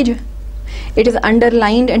the page. It is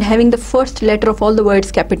underlined and having the first letter of all the words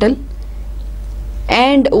capital,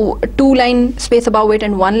 and 2 line space above it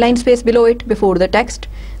and 1 line space below it before the text.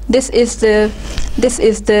 This is the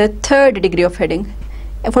 3rd degree of heading.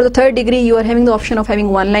 For the 3rd degree, you are having the option of having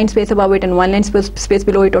 1 line space above it and 1 line space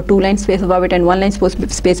below it, or 2 line space above it and 1 line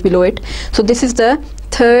space below it. So this is the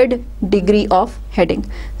 3rd degree of heading.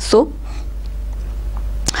 So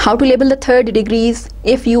how to label the 3rd degrees?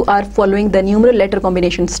 If you are following the numeral letter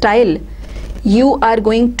combination style, you are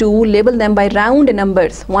going to label them by round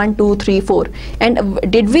numbers 1, 2, 3, 4. And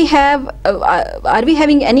did we have are we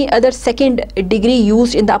having any other 2nd degree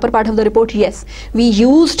used in the upper part of the report? Yes, we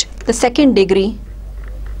used the 2nd degree,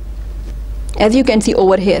 as you can see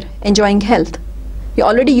over here, enjoying health. We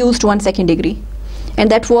already used 1 2nd degree,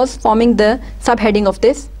 and that was forming the subheading of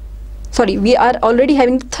this. Sorry, we are already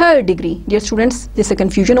having the 3rd degree. Dear students, there is a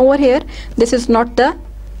confusion over here. This is not the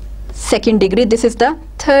 2nd degree, this is the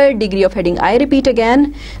 3rd degree of heading. I repeat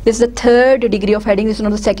again, this is the 3rd degree of heading, this is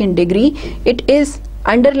not the 2nd degree. It is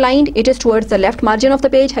underlined, it is towards the left margin of the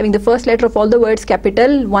page, having the first letter of all the words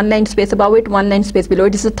capital, 1 line space above it, 1 line space below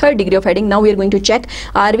it. This is the 3rd degree of heading. Now we are going to check,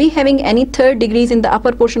 are we having any 3rd degrees in the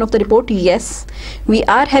upper portion of the report? Yes, we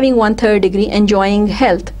are having 1 3rd degree, enjoying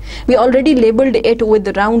health. We already labeled it with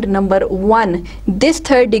the round number 1. This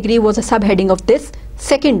 3rd degree was a subheading of this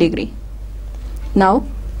 2nd degree. Now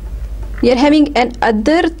we are having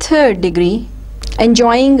another 3rd degree,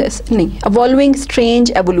 evolving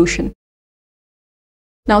strange evolution.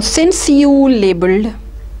 Now since you labeled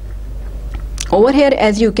over here,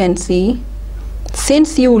 as you can see,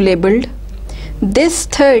 since you labeled this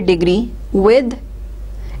 3rd degree with,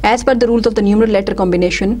 as per the rules of the numeral letter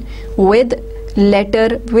combination, with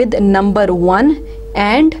number 1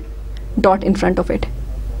 and dot in front of it,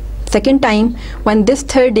 second time when this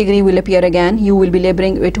 3rd degree will appear again, you will be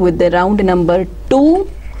labeling it with the round number 2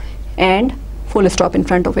 and full stop in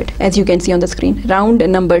front of it, as you can see on the screen. Round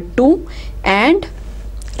number 2 and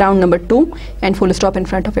full stop in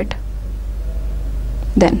front of it.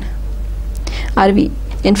 Then are we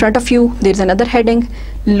in front of you? There is another heading,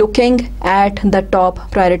 looking at the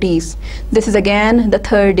top priorities. This is again the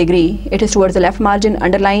 3rd degree. It is towards the left margin,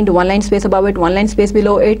 underlined, 1 line space above it, 1 line space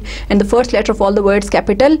below it, and the first letter of all the words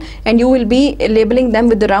capital, and you will be labeling them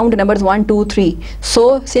with the round numbers 1, 2, 3.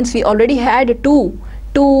 So since we already had two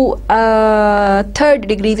 3rd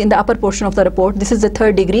degrees in the upper portion of the report, this is the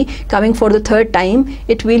 3rd degree coming for the 3rd time.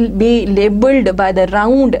 It will be labeled by the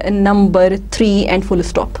round number 3 and full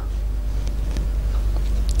stop.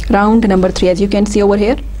 Round number 3, as you can see over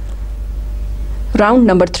here, round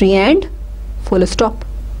number 3 and full stop.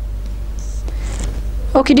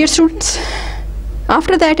 Okay, dear students,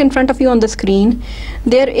 after that, in front of you on the screen,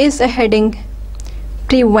 there is a heading,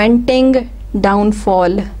 preventing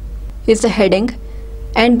downfall is the heading,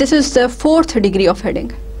 and this is the 4th degree of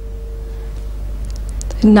heading.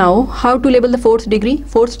 Now how to label the 4th degree?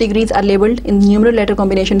 4th degrees are labeled in numeral letter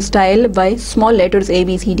combination style by small letters A,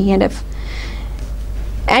 B, C, D and F,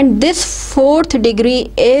 and this 4th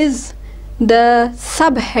degree is the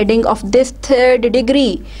subheading of this 3rd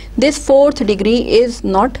degree. This 4th degree is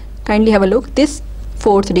not kindly have a look. This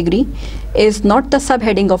fourth degree is not the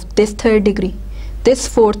subheading of this third degree. This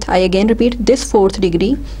fourth, I again repeat, this fourth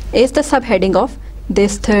degree is the subheading of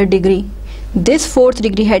this third degree. This fourth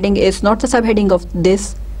degree heading is not the subheading of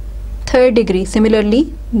this third degree.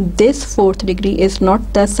 Similarly, this fourth degree is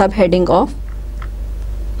not the subheading of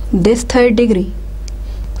this third degree.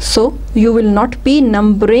 So you will not be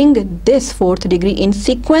numbering this fourth degree in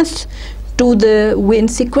sequence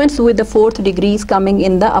with the fourth degrees coming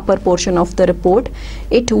in the upper portion of the report.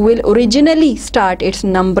 It will originally start its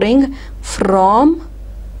numbering from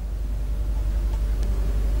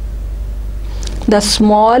the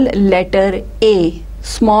small letter A.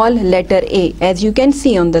 Small letter A, as you can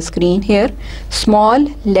see on the screen here, small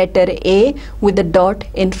letter A with the dot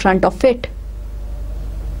in front of it.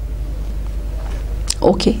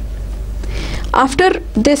 Okay, after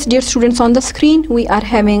this, dear students, on the screen we are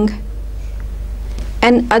having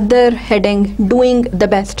another heading, doing the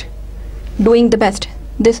best. Doing the best.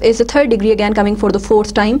 This is the third degree, again coming for the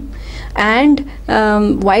fourth time, and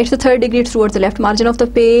why it's the third degree, it's towards the left margin of the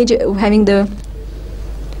page, having the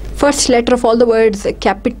first letter of all the words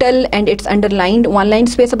capital, and it's underlined, one line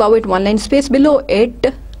space above it, one line space below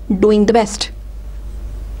it, doing the best.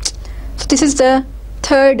 So this is the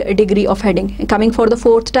third degree of heading coming for the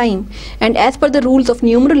fourth time, and as per the rules of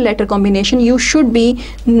numeral letter combination, you should be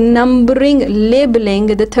labeling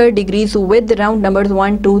the third degrees with the round numbers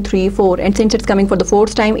 1, 2, 3, 4, and since it's coming for the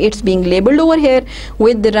fourth time, it's being labeled over here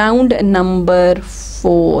with the round number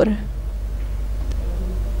 4.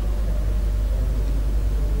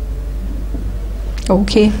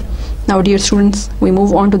 Okay, now dear students, we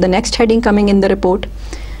move on to the next heading coming in the report.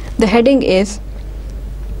 The heading is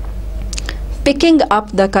picking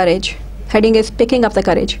up the courage. Heading is picking up the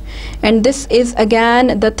courage, and this is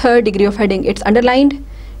again the third degree of heading. It's underlined,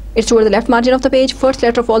 it's toward the left margin of the page, first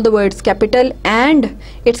letter of all the words capital, and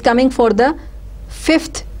it's coming for the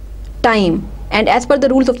fifth time. And as per the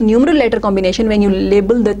rules of numeral letter combination, when you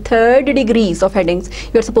label the third degrees of headings,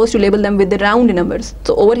 you are supposed to label them with the round numbers.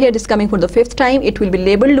 So over here, this is coming for the fifth time. It will be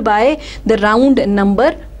labeled by the round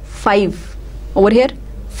number 5. Over here,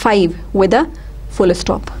 5 with a full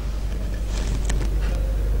stop.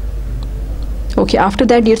 Okay, after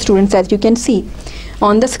that, dear students, as you can see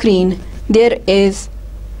on the screen, there is,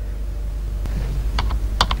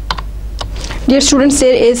 dear students,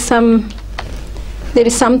 there is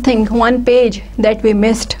something, one page that we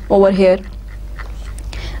missed over here.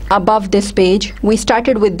 Above this page, we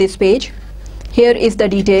started with this page. Here is the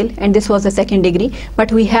detail, and this was the second degree,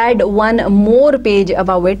 but we had one more page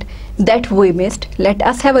above it that we missed. Let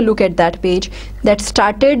us have a look at that page that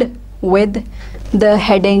started with the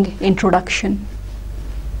heading introduction.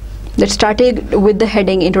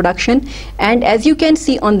 And as you can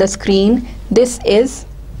see on the screen, this is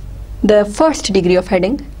the first degree of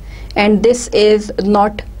heading, and this is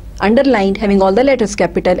not underlined, having all the letters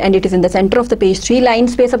capital, and it is in the center of the page, 3 line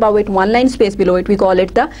space above it, 1 line space below it. We call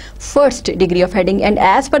it the first degree of heading, and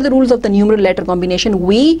as per the rules of the numeral letter combination,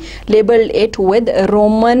 we labeled it with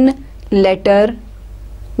Roman letter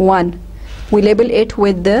 1. We label it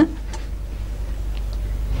with the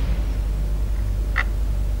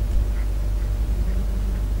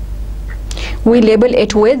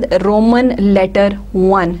Roman letter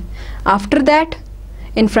 1. After that,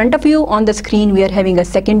 in front of you on the screen, we are having a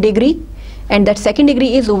second degree, and that second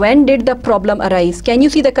degree is when did the problem arise. Can you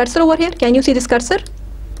see the cursor over here? Can you see this cursor?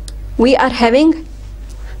 We are having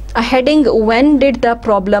a heading, when did the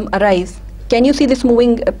problem arise. Can you see this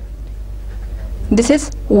moving? This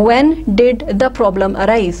is when did the problem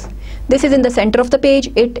arise. This is in the center of the page.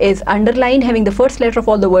 It is underlined, having the first letter of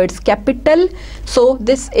all the words capital. So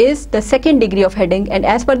this is the second degree of heading, and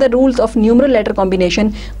as per the rules of numeral letter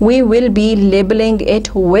combination, we will be labeling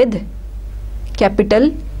it with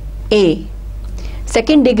capital A.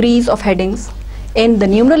 Second degrees of headings in the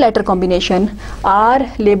numeral letter combination are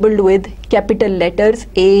labeled with capital letters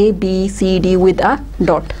A, B, C, D with a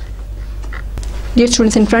dot. Dear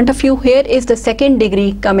students, in front of you, here is the second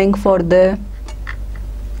degree coming for the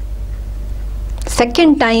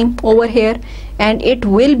second time over here, and it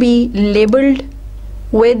will be labeled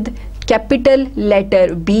with capital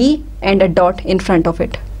letter B and a dot in front of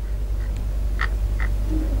it.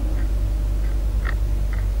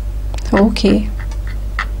 Okay.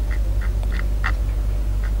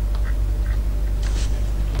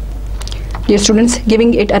 Dear students,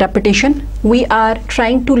 giving it a repetition, we are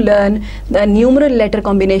trying to learn the numeral letter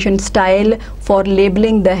combination style for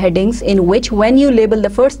labeling the headings, in which when you label the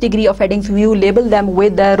first degree of headings, you label them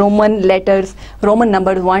with the Roman letters, Roman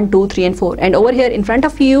numbers 1, 2, 3 and 4. And over here in front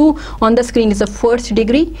of you on the screen is the first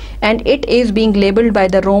degree, and it is being labeled by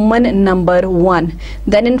the Roman number 1.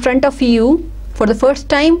 Then in front of you, for the first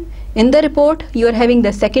time in the report, you are having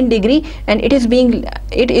the second degree, and it is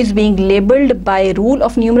being labeled by rule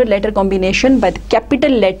of numeral letter combination by the capital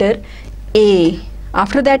letter A.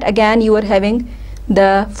 After that, again you are having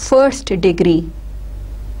the first degree.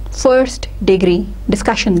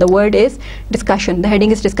 Discussion. The word is discussion. The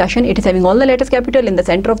heading is discussion. It is having all the letters capital in the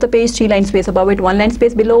center of the page, 3 line space above it, 1 line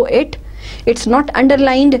space below it. It's not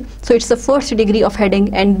underlined, so it's the first degree of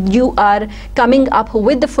heading, and you are coming up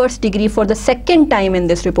with the first degree for the second time in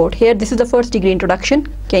this report. Here this is the first degree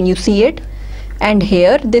introduction, can you see it? And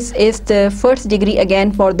here this is the first degree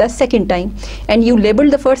again for the second time, and you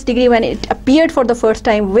labeled the first degree when it appeared for the first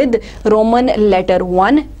time with Roman letter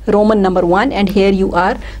 1, Roman number 1, and here you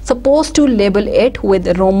are supposed to label it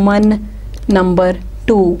with Roman number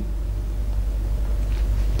 2.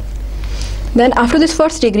 Then after this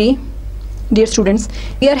first degree, dear students,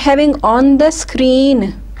 we are having on the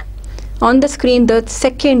screen the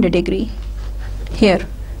second degree. Here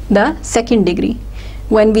the second degree.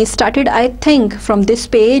 When we started, I think, from this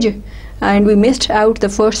page and we missed out the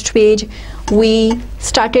first page, we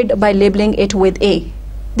started by labeling it with A.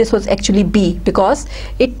 This was actually B, because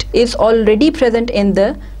it is already present in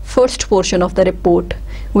the first portion of the report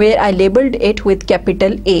where I labeled it with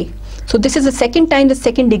capital A. So this is the second time the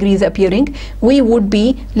second degree is appearing. We would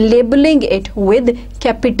be labeling it with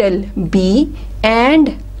capital B,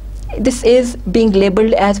 and this is being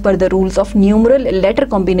labeled as per the rules of numeral letter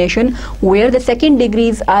combination, where the second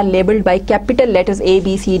degrees are labeled by capital letters A,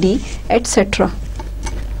 B, C, D, etc.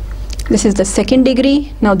 This is the second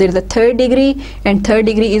degree. Now there is a third degree, and third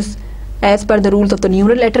degree is as per the rules of the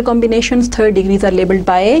numeral letter combinations. Third degrees are labeled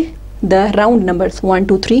by the round numbers 1,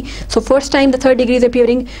 2, 3. So first time the third degree is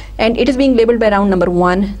appearing, and it is being labeled by round number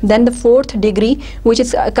 1. Then the fourth degree, which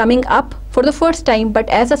is coming up for the first time, but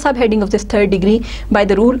as a subheading of this third degree by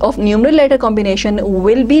the rule of numeral letter combination,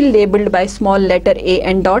 will be labeled by small letter A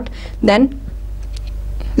and dot. Then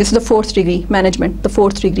this is the fourth degree, management, the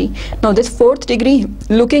fourth degree. Now this fourth degree,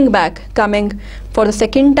 looking back, coming for the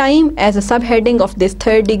second time as a subheading of this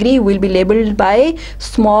third degree, will be labeled by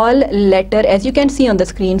small letter, as you can see on the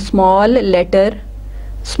screen, small letter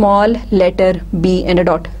B and a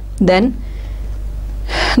dot. Then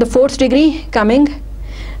the fourth degree coming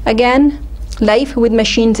again, life with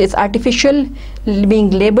machines is artificial,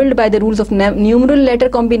 being labeled by the rules of numeral letter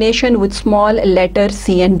combination with small letter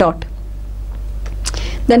C and dot.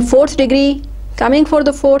 Then fourth degree coming for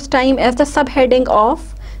the fourth time as the subheading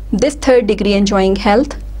of this third degree, enjoying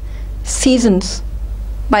health. Seasons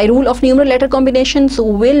by rule of numeral letter combinations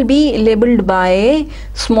will be labeled by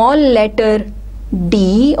small letter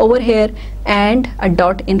D over here and a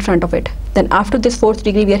dot in front of it. Then after this fourth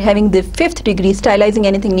degree, we are having the fifth degree, stylizing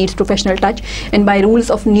anything needs professional touch, and by rules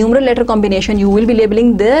of numeral letter combination you will be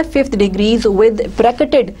labeling the fifth degrees with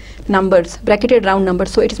bracketed numbers, bracketed round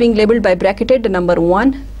numbers. So it is being labeled by bracketed number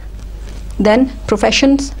 1. Then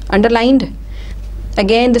professions, underlined.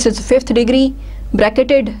 Again this is the fifth degree,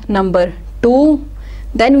 bracketed number 2.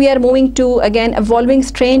 Then we are moving to again evolving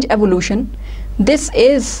strange evolution. This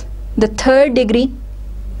is the third degree.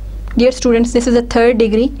 Dear students, this is the third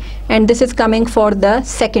degree, and this is coming for the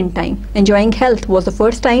second time. Enjoying health was the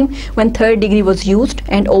first time when third degree was used,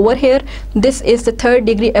 and over here this is the third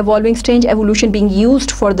degree, evolving strange evolution, being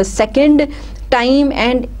used for the second time,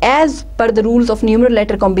 and as per the rules of numeral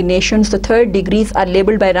letter combinations, the third degrees are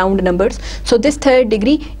labeled by round numbers. So this third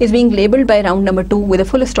degree is being labeled by round number 2 with a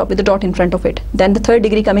full stop with a dot in front of it. Then the third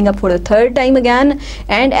degree coming up for the third time again,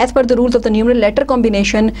 and as per the rules of the numeral letter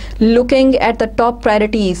combination, looking at the top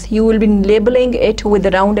priorities, you will be labeling it with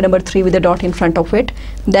the round number 3 with a dot in front of it.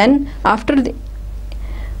 Then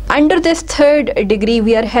under this third degree,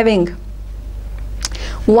 we are having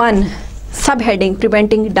one subheading,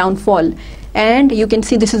 preventing downfall. And you can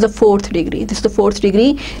see this is the fourth degree. This is the fourth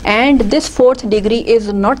degree, and this fourth degree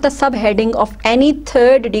is not the subheading of any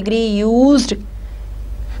third degree used.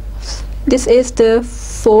 This is the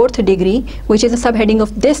fourth degree, which is the subheading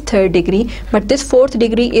of this third degree, but this fourth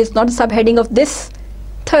degree is not the subheading of this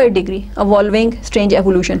third degree, evolving strange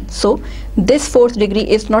evolution. So this fourth degree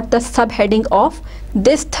is not the subheading of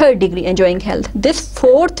this third degree, enjoying health. This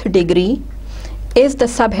fourth degree is the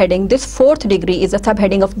subheading. This fourth degree is the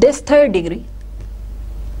subheading of this third degree.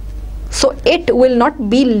 So it will not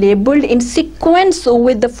be labeled in sequence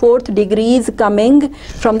with the 4th degrees coming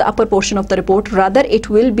from the upper portion of the report. Rather, it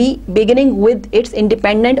will be beginning with its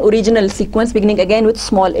independent original sequence, beginning again with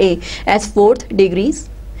small a, as 4th degrees,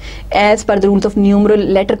 as per the rules of numeral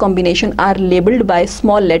letter combination, are labeled by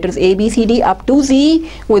small letters A, B, C, D up to Z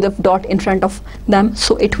with a dot in front of them.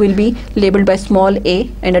 So it will be labeled by small a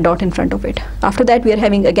and a dot in front of it. After that, we are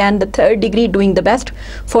having again the 3rd degree doing the best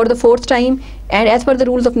for the 4th time, and as per the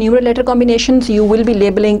rules of numeral letter combinations, you will be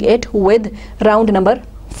labeling it with round number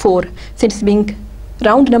 4. Since being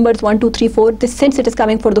round numbers 1, 2, 3, 4, this, since it is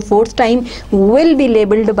coming for the 4th time, will be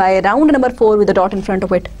labeled by round number 4 with a dot in front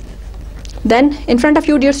of it. Then in front of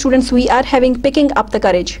you, dear students, we are having picking up the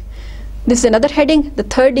courage. This is another heading, the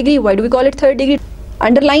 3rd degree. Why do we call it 3rd degree?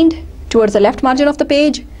 Underlined towards the left margin of the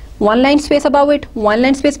page, 1 line space above it, 1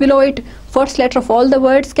 line space below it, first letter of all the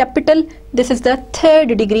words capital. This is the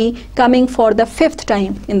 3rd degree coming for the 5th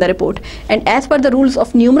time in the report. And as per the rules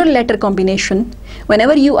of numeral letter combination,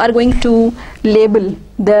 whenever you are going to label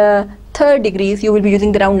the 3rd degrees, you will be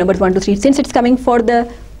using the round numbers 1, 2, 3. Since it's coming for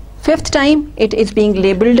the 5th time, it is being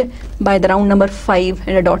labeled by the round number 5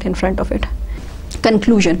 and a dot in front of it.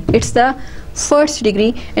 Conclusion, it's the 1st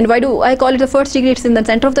degree. And why do I call it the 1st degree? It's in the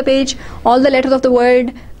center of the page. All the letters of the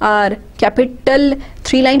word are capital,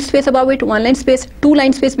 3 line space above it, 1 line space, 2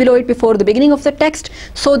 line space below it before the beginning of the text.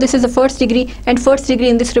 So this is the 1st degree, and 1st degree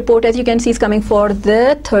in this report, as you can see, is coming for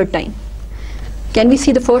the 3rd time. Can we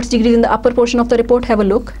see the 1st degree in the upper portion of the report? Have a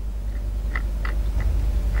look.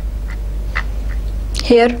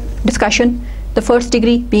 Here, discussion, the 1st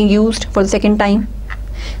degree being used for the 2nd time.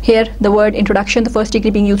 Here, the word introduction, the 1st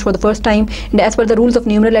degree being used for the 1st time. And as per the rules of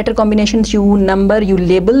numeral letter combinations, you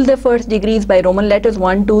label the 1st degrees by Roman letters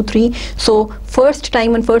 1, 2, 3. So 1st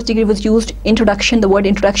time when 1st degree was used, introduction, the word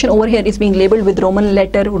introduction over here is being labeled with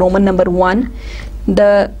Roman number 1.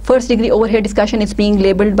 The 1st degree over here, discussion, is being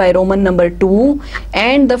labeled by Roman number 2.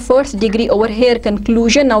 And the 1st degree over here,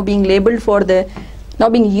 conclusion, now being labeled for the now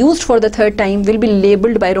being used for the 3rd time, will be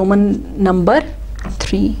labeled by Roman number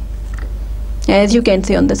 3, as you can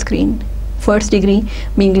see on the screen. 1st degree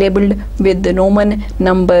being labeled with the Roman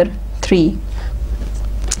number 3.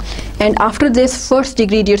 And after this 1st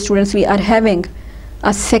degree, dear students, we are having a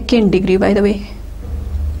 2nd degree, by the way.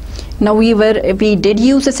 Now we did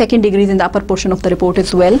use the 2nd degrees in the upper portion of the report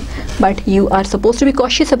as well, but you are supposed to be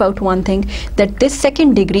cautious about one thing, that this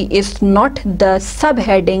 2nd degree is not the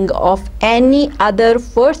subheading of any other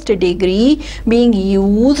 1st degree being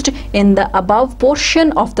used in the above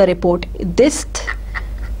portion of the report.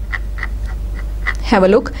 Have a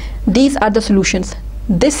look. These are the solutions.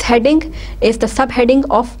 This heading is the subheading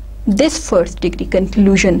of this 1st degree,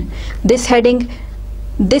 conclusion. This heading,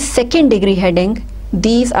 this 2nd degree heading,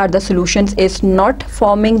 these are the solutions, is not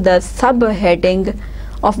forming the subheading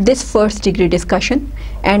of this 1st degree discussion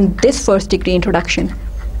and this 1st degree introduction.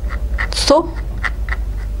 So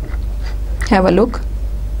have a look,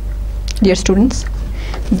 dear students.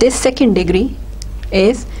 This 2nd degree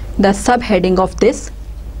is the subheading of this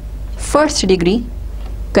 1st degree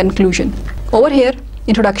conclusion. Over here,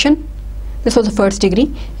 introduction, this was the 1st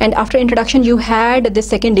degree, and after introduction you had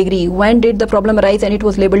this 2nd degree. When did the problem arise? And it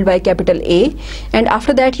was labeled by capital A. And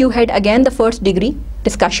after that you had again the 1st degree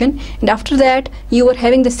discussion, and after that you were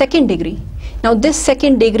having the 2nd degree. Now this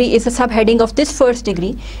 2nd degree is the subheading of this 1st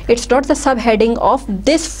degree. It's not the subheading of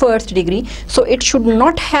this 1st degree, so it should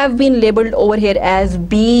not have been labeled over here as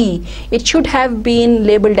B. It should have been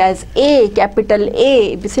labeled as A, capital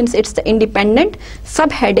A, since it's the independent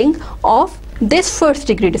subheading of this 1st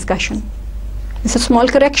degree discussion. This is a small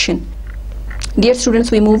correction. Dear students,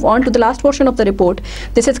 we move on to the last portion of the report.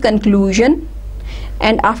 This is conclusion,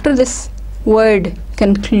 and after this word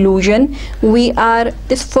conclusion, we are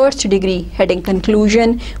this 1st degree heading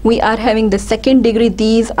conclusion, we are having the 2nd degree.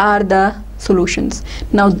 These are the solutions.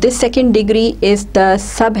 Now this 2nd degree is the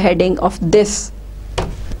subheading of this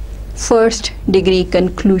 1st degree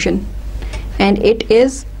conclusion, and it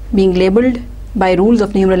is being labeled by rules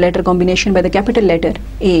of numeral letter combination by the capital letter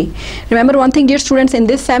A. Remember one thing, dear students, in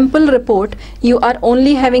this sample report you are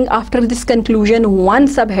only having after this conclusion one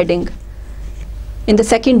subheading in the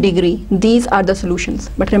 2nd degree. These are the solutions.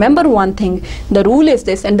 But remember one thing, the rule is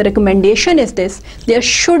this and the recommendation is this: there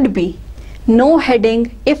should be no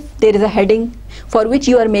heading. If there is a heading for which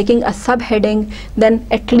you are making a subheading, then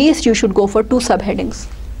at least you should go for 2 subheadings.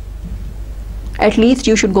 At least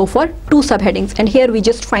you should go for 2 subheadings, and here we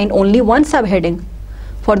just find only 1 subheading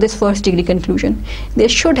for this 1st degree conclusion. There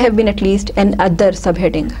should have been at least another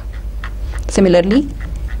subheading. Similarly,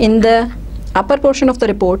 in the upper portion of the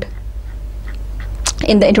report,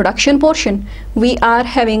 in the introduction portion, we are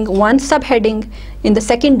having one subheading in the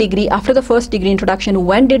second degree after the first degree introduction.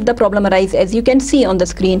 When did the problem arise? As you can see on the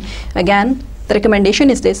screen, again, the recommendation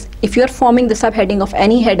is this: if you are forming the subheading of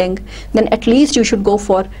any heading, then at least you should go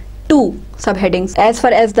for 2 subheadings. As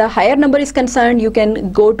far as the higher number is concerned, you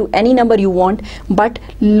can go to any number you want, but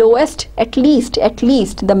lowest, at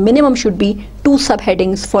least the minimum should be 2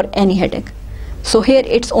 subheadings for any heading. So here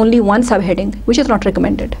it's only one subheading, which is not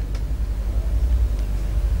recommended.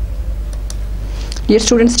 Dear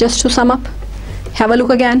students, just to sum up, have a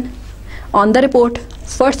look again on the report.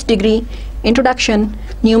 First degree, introduction,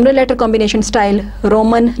 numeral letter combination style,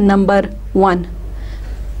 Roman number 1.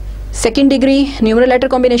 Second degree, numeral letter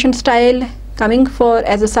combination style, coming for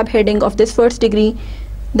as a subheading of this first degree,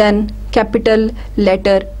 then capital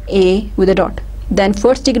letter A with a dot. Then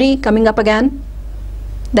first degree coming up again,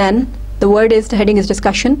 then the heading is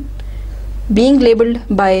discussion, being labeled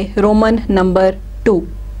by Roman number 2.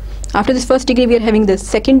 After this first degree, we are having the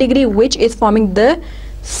second degree, which is forming the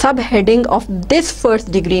subheading of this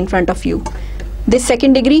first degree in front of you. This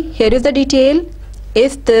second degree, here is the detail,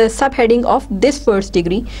 is the subheading of this first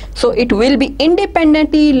degree, so it will be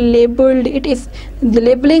independently labeled. It is the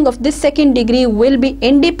labeling of this second degree will be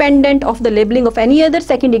independent of the labeling of any other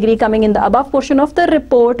second degree coming in the above portion of the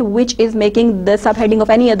report, which is making the subheading of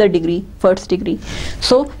any other degree, first degree.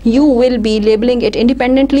 So you will be labeling it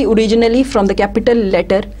independently originally from the capital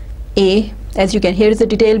letter A. As you can, here is the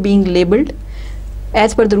detail being labeled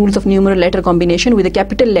as per the rules of numeral letter combination with the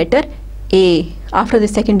capital letter A. After the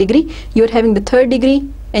second degree, you are having the third degree,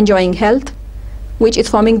 enjoying health, which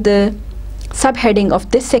is forming the subheading of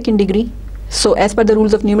this second degree. So as per the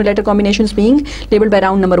rules of numeral letter combinations being labeled by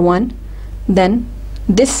round number 1, then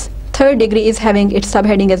this third degree is having its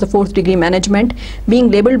subheading as the fourth degree, management, being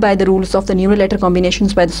labeled by the rules of the numeral letter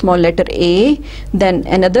combinations by the small letter A. Then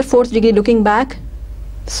another fourth degree, looking back,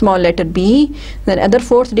 small letter B. Then other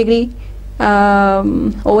fourth degree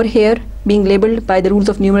over here being labeled by the rules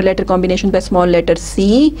of numeral letter combinations by small letter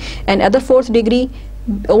C, and other fourth degree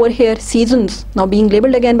over here, seasons, now being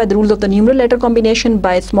labeled again by the rules of the numeral letter combination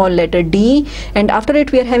by small letter D. And after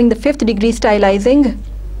it, we are having the fifth degree, stylizing.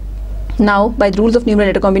 Now by the rules of numeral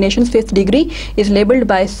letter combinations, fifth degree is labeled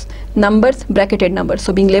by numbers, bracketed numbers,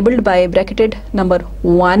 so being labeled by bracketed number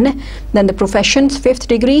 1. Then the professions, fifth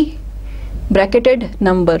degree, bracketed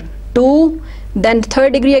number 2. Then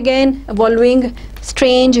third degree again, evolving,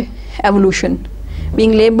 strange, evolution,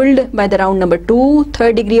 being labeled by the round number 2.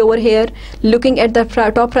 Third degree over here, looking at the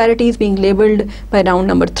top priorities, being labeled by round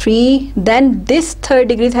number 3. Then this third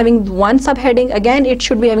degree is having one subheading. Again, it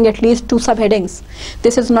should be having at least 2 subheadings.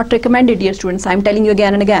 This is not recommended, dear students, I am telling you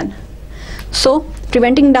again and again. So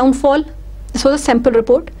preventing downfall, this was a sample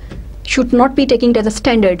report, should not be taking it as a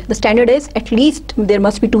standard. The standard is at least there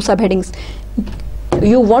must be 2 subheadings.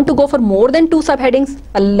 You want to go for more than 2 subheadings,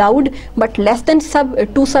 allowed, but less than 2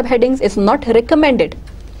 subheadings is not recommended.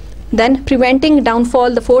 Then preventing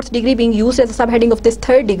downfall, the fourth degree being used as a subheading of this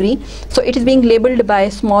third degree, so it is being labeled by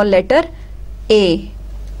small letter A.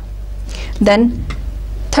 Then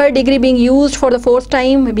third degree being used for the fourth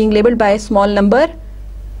time, being labeled by small number,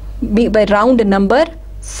 by round number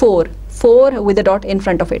 4 with a dot in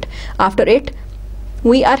front of it. After it,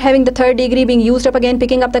 we are having the third degree being used up again,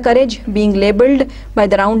 picking up the courage, being labeled by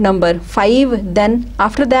the round number 5. Then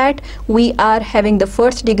after that, we are having the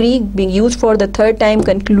first degree being used for the third time,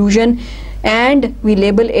 conclusion, and we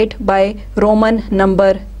label it by Roman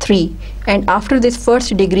number 3. And after this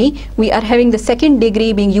first degree, we are having the second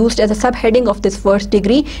degree being used as a subheading of this first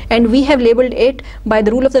degree, and we have labeled it by the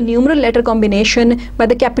rule of the numeral letter combination by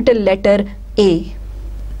the capital letter A.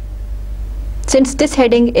 Since this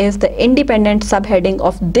heading is the independent subheading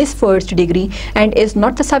of this first degree and is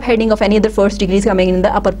not the subheading of any other first degrees coming in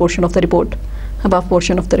the upper portion of the report, above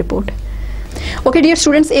portion of the report. Okay, dear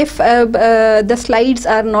students, if the slides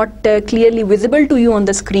are not clearly visible to you on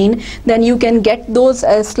the screen, then you can get those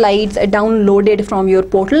slides downloaded from your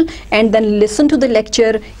portal and then listen to the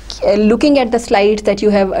lecture looking at the slides that you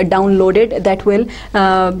have downloaded. That will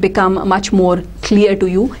become much more clear to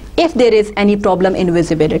you. If there is any problem in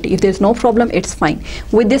visibility, if there is no problem, it's fine.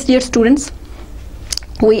 With this, dear students,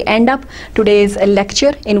 we end up today's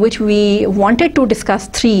lecture, in which we wanted to discuss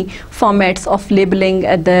 3 formats of labeling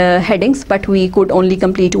the headings, but we could only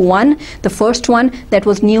complete 1. The first one, that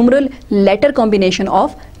was numeral letter combination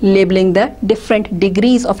of labeling the different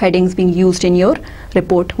degrees of headings being used in your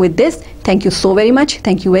report. With this, thank you so very much.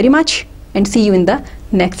 Thank you very much, and see you in the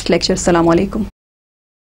next lecture. Assalamu alaikum.